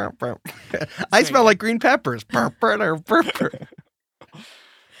 burr, burr, burr." I smell like green peppers. Burr, burr, burr, burr.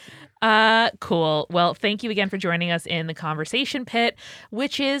 Cool. Well, thank you again for joining us in the Conversation Pit,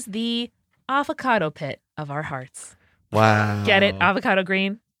 which is the avocado pit of our hearts. Wow. Get it? Avocado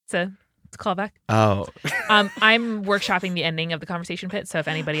green. It's a callback. Oh. I'm workshopping the ending of the Conversation Pit, so if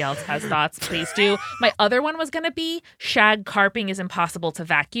anybody else has thoughts, please do. My other one was going to be shag carpeting is impossible to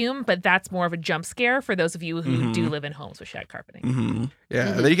vacuum, but that's more of a jump scare for those of you who do live in homes with shag carpeting. Mm-hmm. Yeah.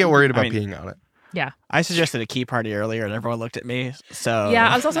 And then you get worried about I mean- peeing on it. Yeah. I suggested a key party earlier, and everyone looked at me. So Yeah,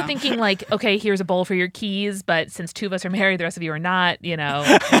 I was also No. thinking like, okay, here's a bowl for your keys, but since 2 of us are married, the rest of you are not, so.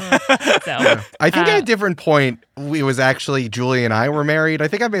 I think at a different point, it was actually Julie and I were married. I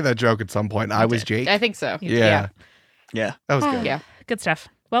think I made that joke at some point. I was Jake. I think so. Yeah. yeah. That was good. Yeah. Good stuff.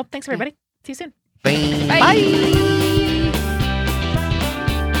 Well, thanks everybody. See you soon. Bye. Bye.